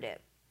squandered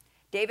it.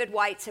 David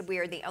White said we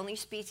are the only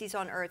species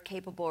on earth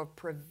capable of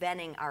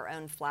preventing our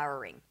own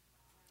flowering.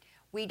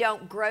 We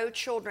don't grow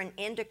children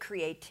into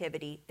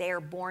creativity. They are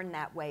born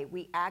that way.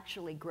 We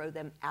actually grow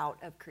them out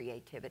of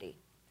creativity.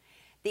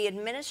 The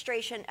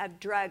administration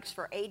of drugs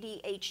for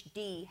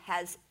ADHD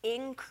has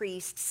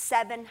increased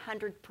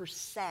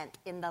 700%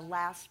 in the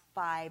last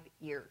 5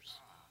 years.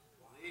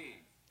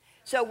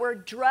 So we're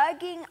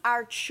drugging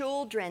our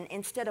children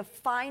instead of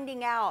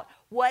finding out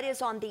what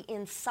is on the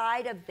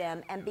inside of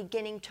them and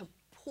beginning to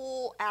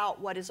pull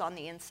out what is on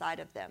the inside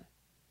of them.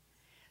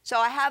 So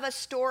I have a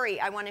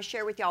story I want to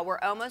share with y'all. We're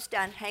almost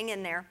done. Hang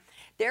in there.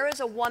 There is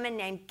a woman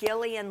named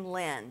Gillian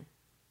Lynn.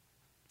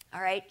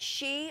 All right.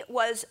 She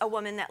was a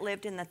woman that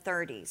lived in the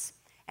 30s.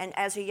 And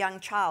as a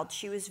young child,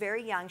 she was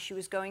very young. She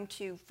was going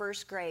to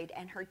first grade.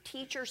 And her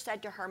teacher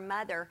said to her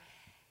mother,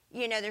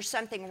 there's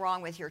something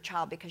wrong with your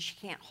child because she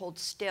can't hold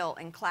still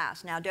in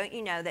class. Now, don't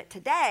you know that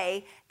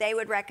today they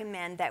would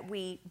recommend that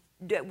we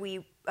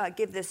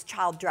give this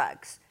child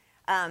drugs.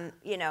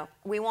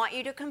 We want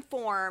you to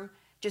conform,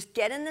 just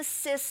get in the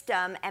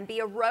system and be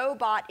a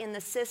robot in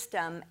the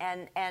system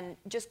and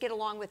just get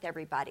along with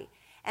everybody.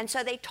 And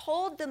so they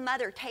told the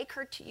mother, take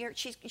her to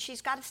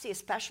she's got to see a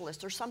specialist.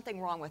 There's something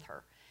wrong with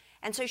her.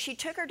 And so she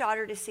took her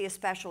daughter to see a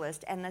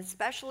specialist, and the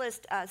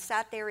specialist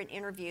sat there and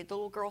interviewed. The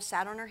little girl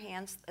sat on her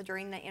hands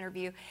during the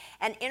interview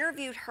and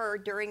interviewed her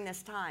during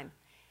this time.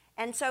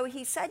 And so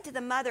he said to the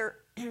mother,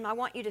 I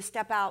want you to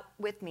step out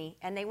with me.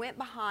 And they went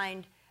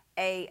behind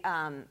a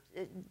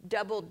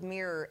doubled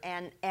mirror,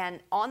 and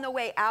on the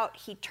way out,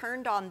 he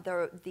turned on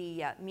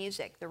the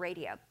music, the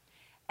radio.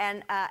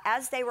 And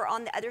as they were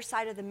on the other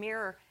side of the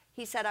mirror,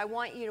 he said, I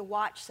want you to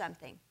watch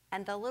something.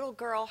 And the little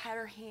girl had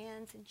her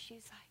hands, and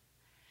she's like,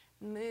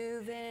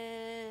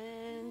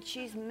 moving,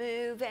 she's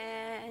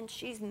moving,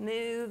 she's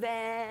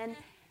moving.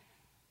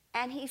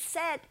 And he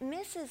said,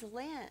 Mrs.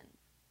 Lynn,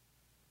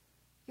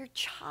 your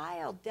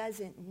child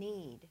doesn't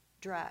need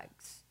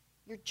drugs.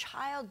 Your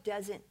child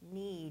doesn't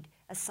need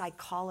a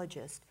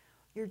psychologist.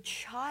 Your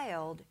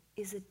child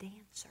is a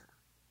dancer.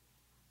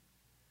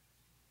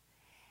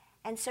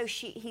 And so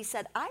he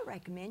said, I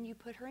recommend you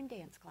put her in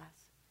dance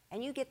class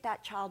and you get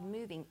that child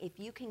moving. If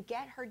you can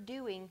get her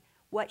doing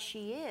what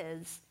she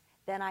is,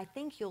 then I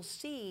think you'll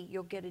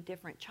get a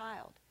different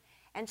child.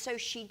 And so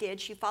she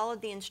did. She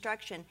followed the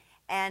instruction.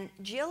 And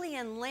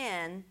Gillian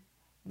Lynn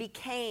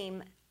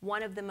became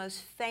one of the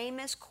most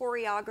famous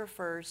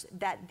choreographers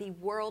that the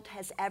world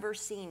has ever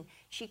seen.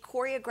 She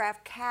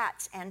choreographed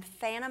Cats and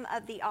Phantom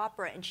of the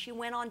Opera, and she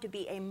went on to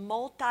be a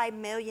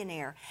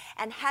multi-millionaire.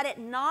 And had it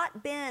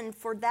not been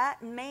for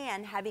that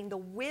man having the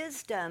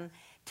wisdom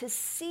to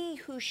see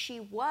who she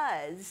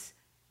was,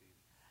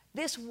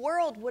 this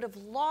world would have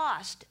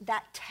lost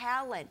that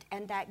talent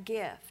and that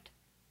gift.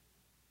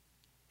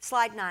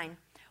 Slide 9.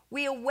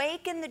 We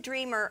awaken the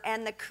dreamer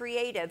and the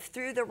creative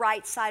through the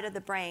right side of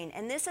the brain.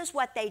 And this is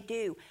what they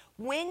do.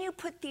 When you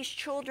put these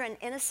children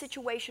in a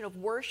situation of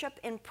worship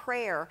and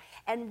prayer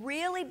and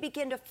really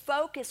begin to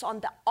focus on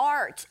the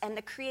arts and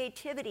the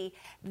creativity,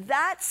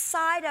 that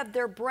side of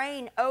their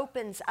brain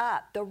opens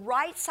up. The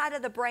right side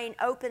of the brain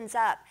opens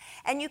up.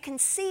 And you can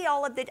see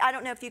all of the, I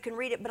don't know if you can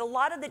read it, but a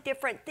lot of the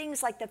different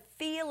things like the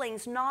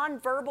feelings,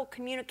 nonverbal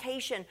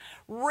communication,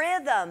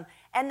 rhythm,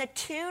 and the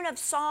tune of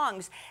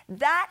songs,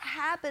 that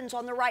happens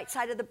on the right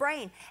side of the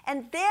brain.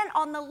 And then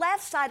on the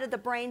left side of the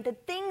brain, the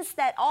things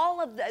that all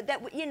of the,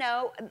 that, you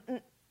know,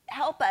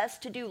 help us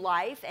to do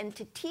life and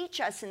to teach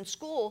us in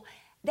school,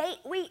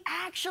 we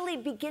actually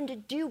begin to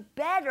do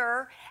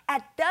better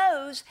at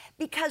those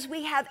because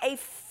we have a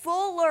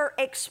fuller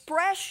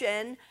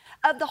expression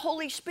of the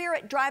Holy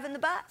Spirit driving the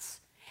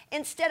bus,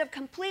 instead of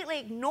completely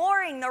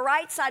ignoring the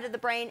right side of the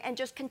brain and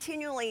just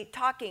continually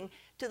talking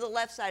to the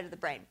left side of the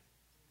brain.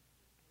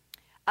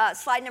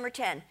 Slide number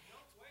 10.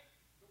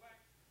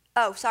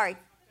 Oh, sorry.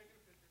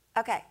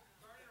 Okay.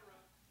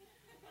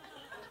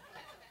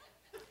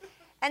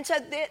 And so,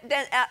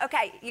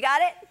 okay, you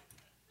got it?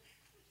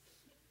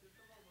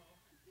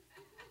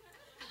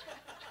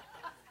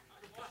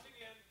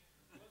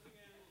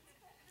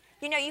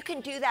 You know, you can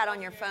do that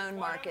on your phone,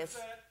 Marcus.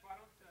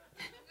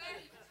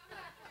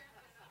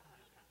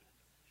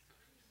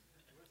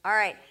 All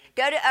right,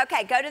 go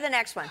to the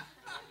next one.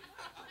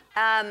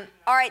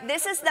 All right,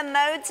 this is the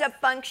modes of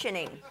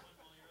functioning.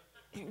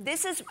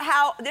 This is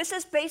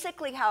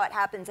basically how it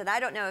happens, and I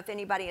don't know if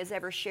anybody has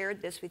ever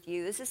shared this with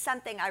you. This is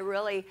something I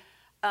really,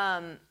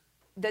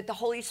 that the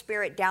Holy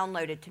Spirit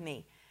downloaded to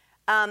me.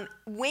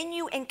 When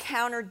you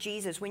encounter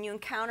Jesus, when you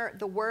encounter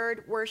the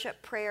Word,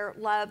 worship, prayer,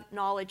 love,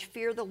 knowledge,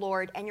 fear the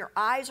Lord, and your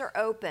eyes are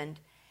opened,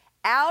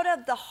 out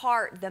of the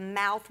heart, the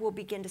mouth will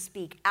begin to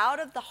speak. Out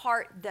of the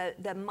heart,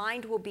 the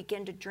mind will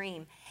begin to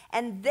dream.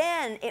 And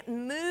then it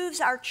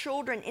moves our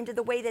children into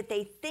the way that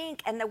they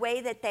think and the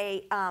way that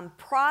they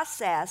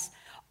process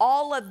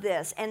all of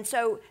this. And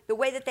so the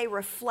way that they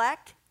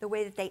reflect, the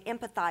way that they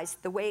empathize,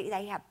 the way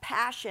they have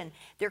passion,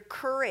 their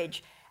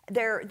courage,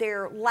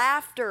 their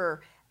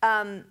laughter,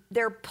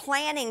 their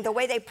planning, the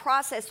way they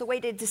process, the way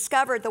they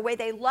discover, the way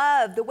they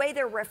love, the way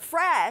they're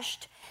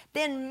refreshed,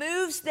 then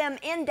moves them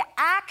into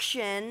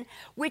action,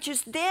 which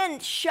is then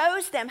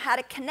shows them how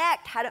to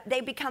connect,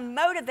 they become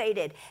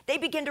motivated. They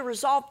begin to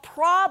resolve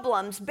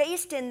problems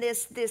based in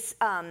this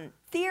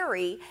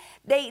theory.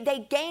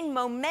 They gain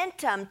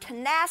momentum,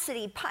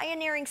 tenacity,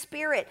 pioneering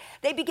spirit.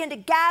 They begin to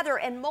gather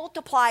and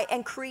multiply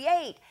and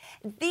create.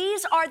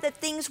 These are the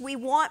things we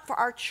want for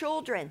our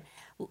children.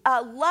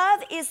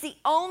 Love is the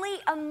only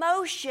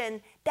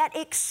emotion that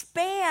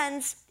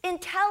expands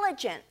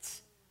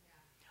intelligence.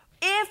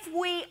 If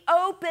we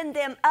open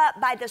them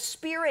up by the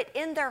Spirit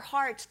in their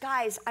hearts,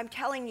 guys, I'm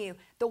telling you,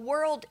 the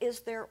world is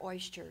their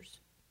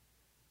oysters.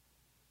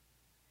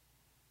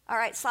 All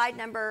right, slide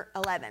number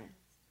 11.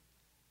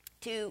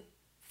 To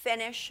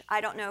finish,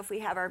 I don't know if we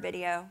have our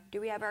video. Do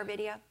we have our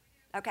video?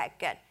 Okay,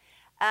 good.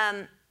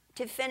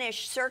 To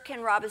finish, Sir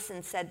Ken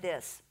Robinson said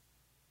this.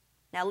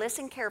 Now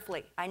listen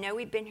carefully. I know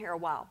we've been here a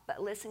while,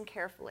 but listen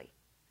carefully.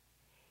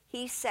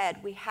 He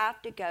said we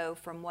have to go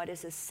from what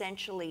is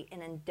essentially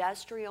an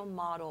industrial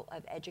model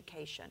of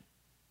education,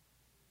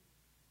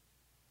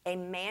 a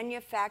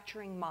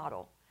manufacturing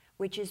model,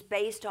 which is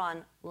based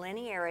on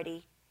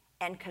linearity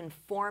and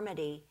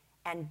conformity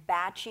and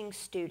batching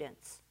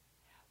students.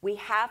 We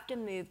have to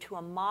move to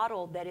a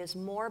model that is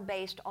more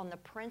based on the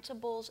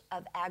principles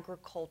of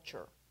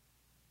agriculture.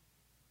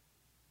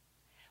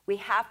 We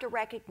have to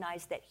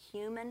recognize that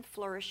human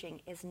flourishing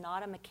is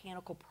not a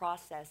mechanical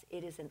process,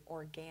 it is an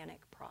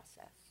organic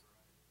process.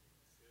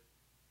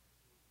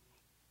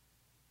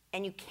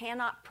 And you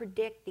cannot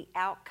predict the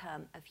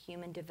outcome of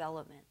human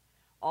development.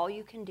 All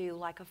you can do,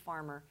 like a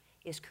farmer,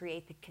 is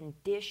create the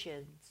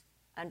conditions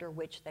under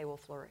which they will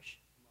flourish.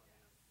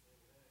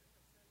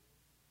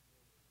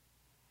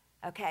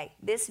 Okay,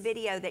 this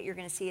video that you're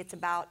going to see, it's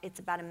about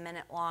a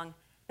minute long.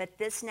 But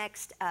this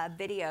next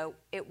video,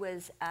 it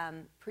was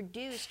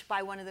produced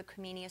by one of the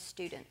Comenius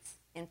students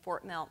in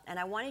Fort Mill. And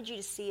I wanted you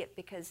to see it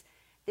because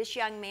this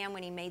young man,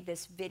 when he made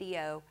this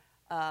video,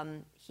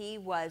 he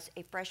was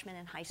a freshman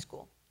in high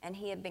school. And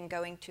he had been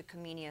going to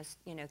Comenius,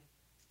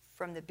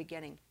 from the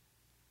beginning.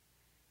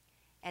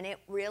 And it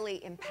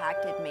really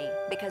impacted me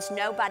because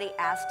nobody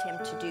asked him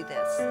to do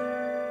this.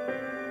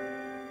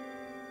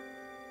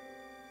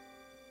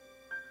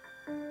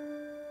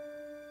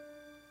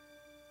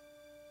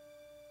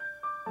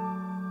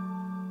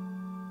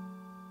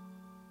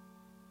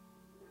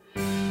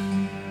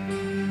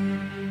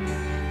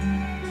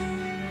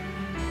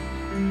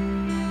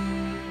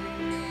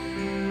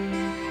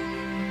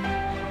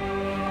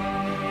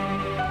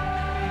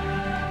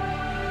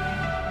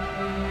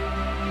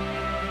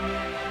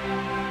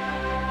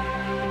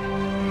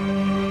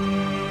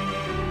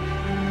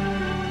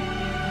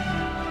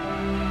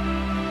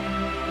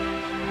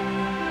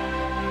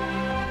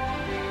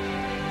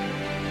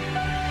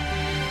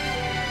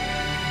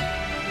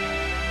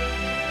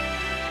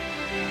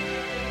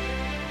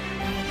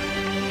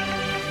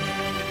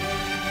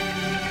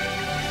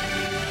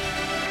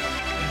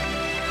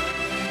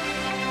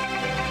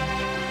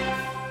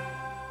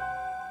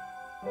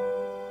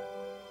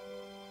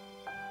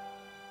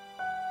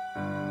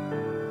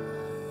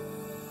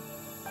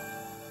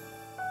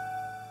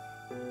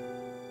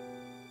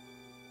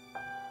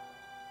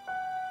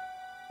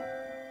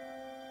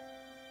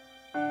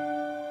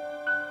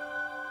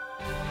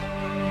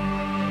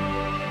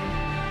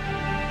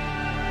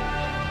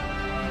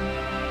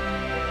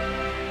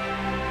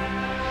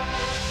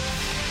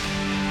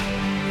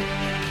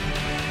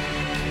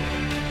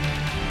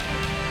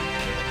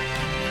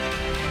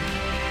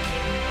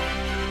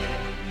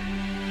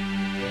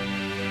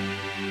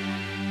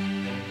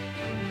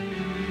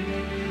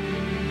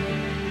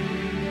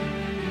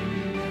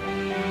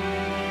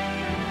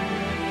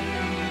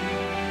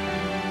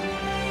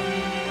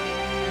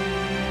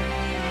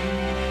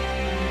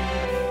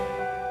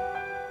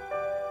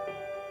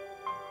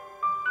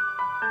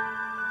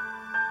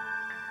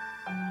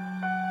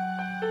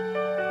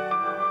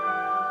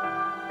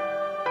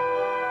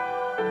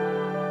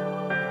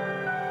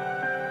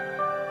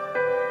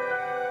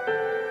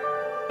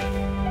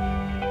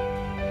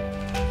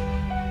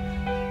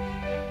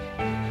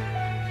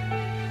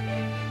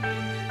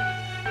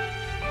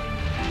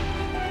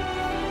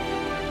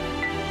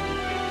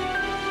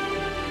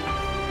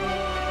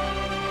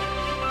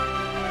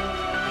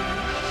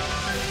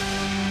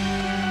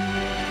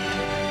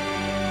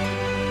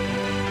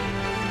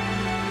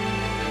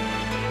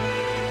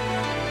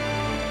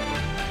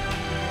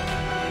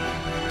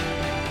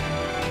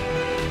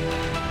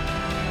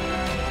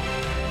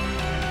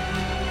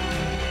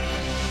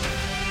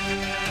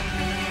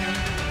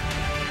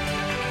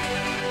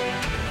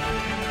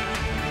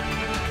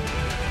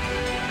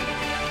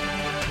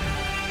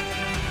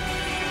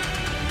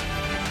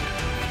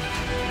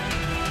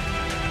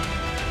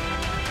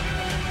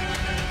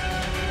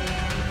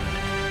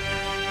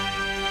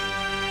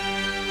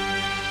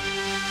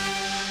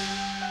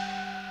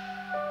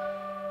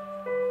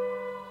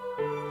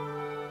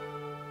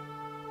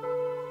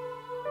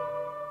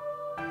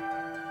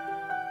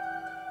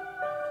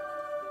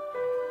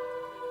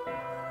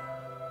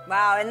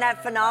 Wow, isn't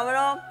that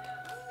phenomenal?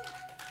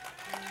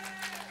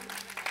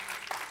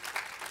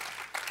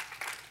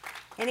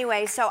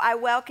 Anyway, so I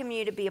welcome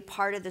you to be a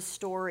part of the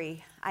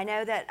story. I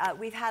know that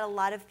we've had a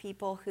lot of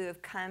people who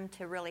have come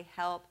to really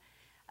help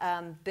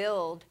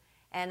build,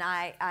 and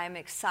I'm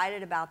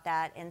excited about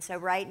that. And so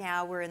right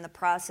now we're in the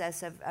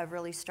process of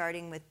really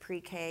starting with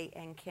pre-K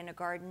and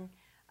kindergarten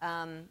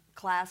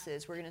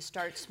classes. We're going to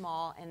start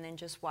small and then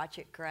just watch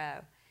it grow.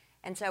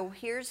 And so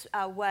here's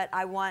what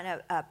I want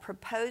to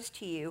propose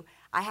to you.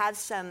 I have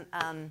some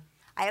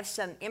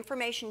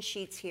information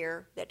sheets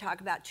here that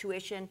talk about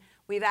tuition.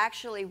 We've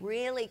actually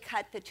really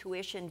cut the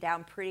tuition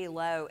down pretty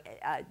low,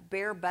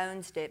 bare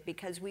bonesed it,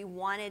 because we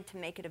wanted to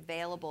make it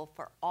available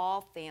for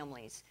all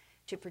families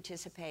to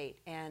participate.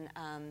 And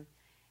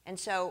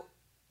so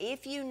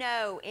if you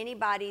know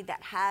anybody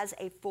that has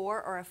a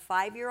 4 or a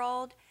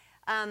 5-year-old,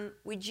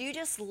 would you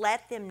just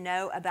let them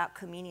know about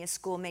Comenia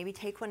School? Maybe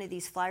take one of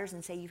these flyers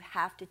and say, you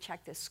have to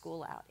check this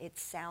school out. It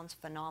sounds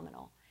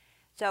phenomenal.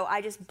 So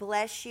I just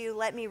bless you.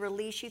 Let me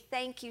release you.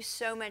 Thank you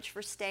so much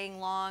for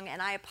staying long.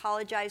 And I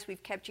apologize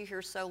we've kept you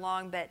here so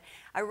long, but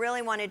I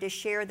really wanted to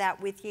share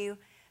that with you.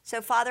 So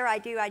Father,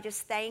 I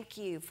just thank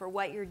you for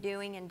what you're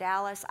doing in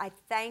Dallas. I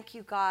thank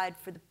you, God,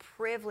 for the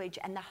privilege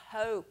and the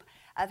hope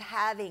of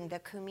having the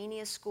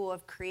Comenia School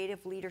of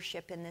Creative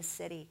Leadership in this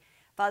city.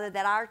 Father,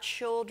 that our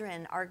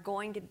children are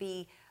going to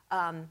be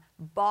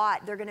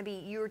bought.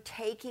 You're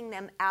taking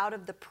them out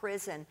of the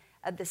prison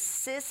of the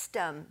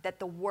system that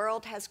the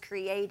world has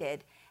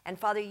created. And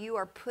Father, you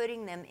are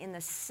putting them in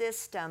the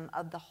system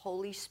of the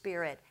Holy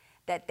Spirit,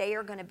 that they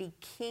are going to be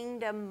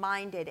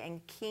kingdom-minded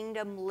and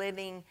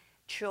kingdom-living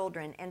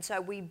children. And so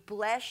we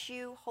bless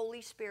you,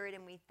 Holy Spirit,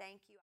 and we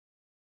thank you.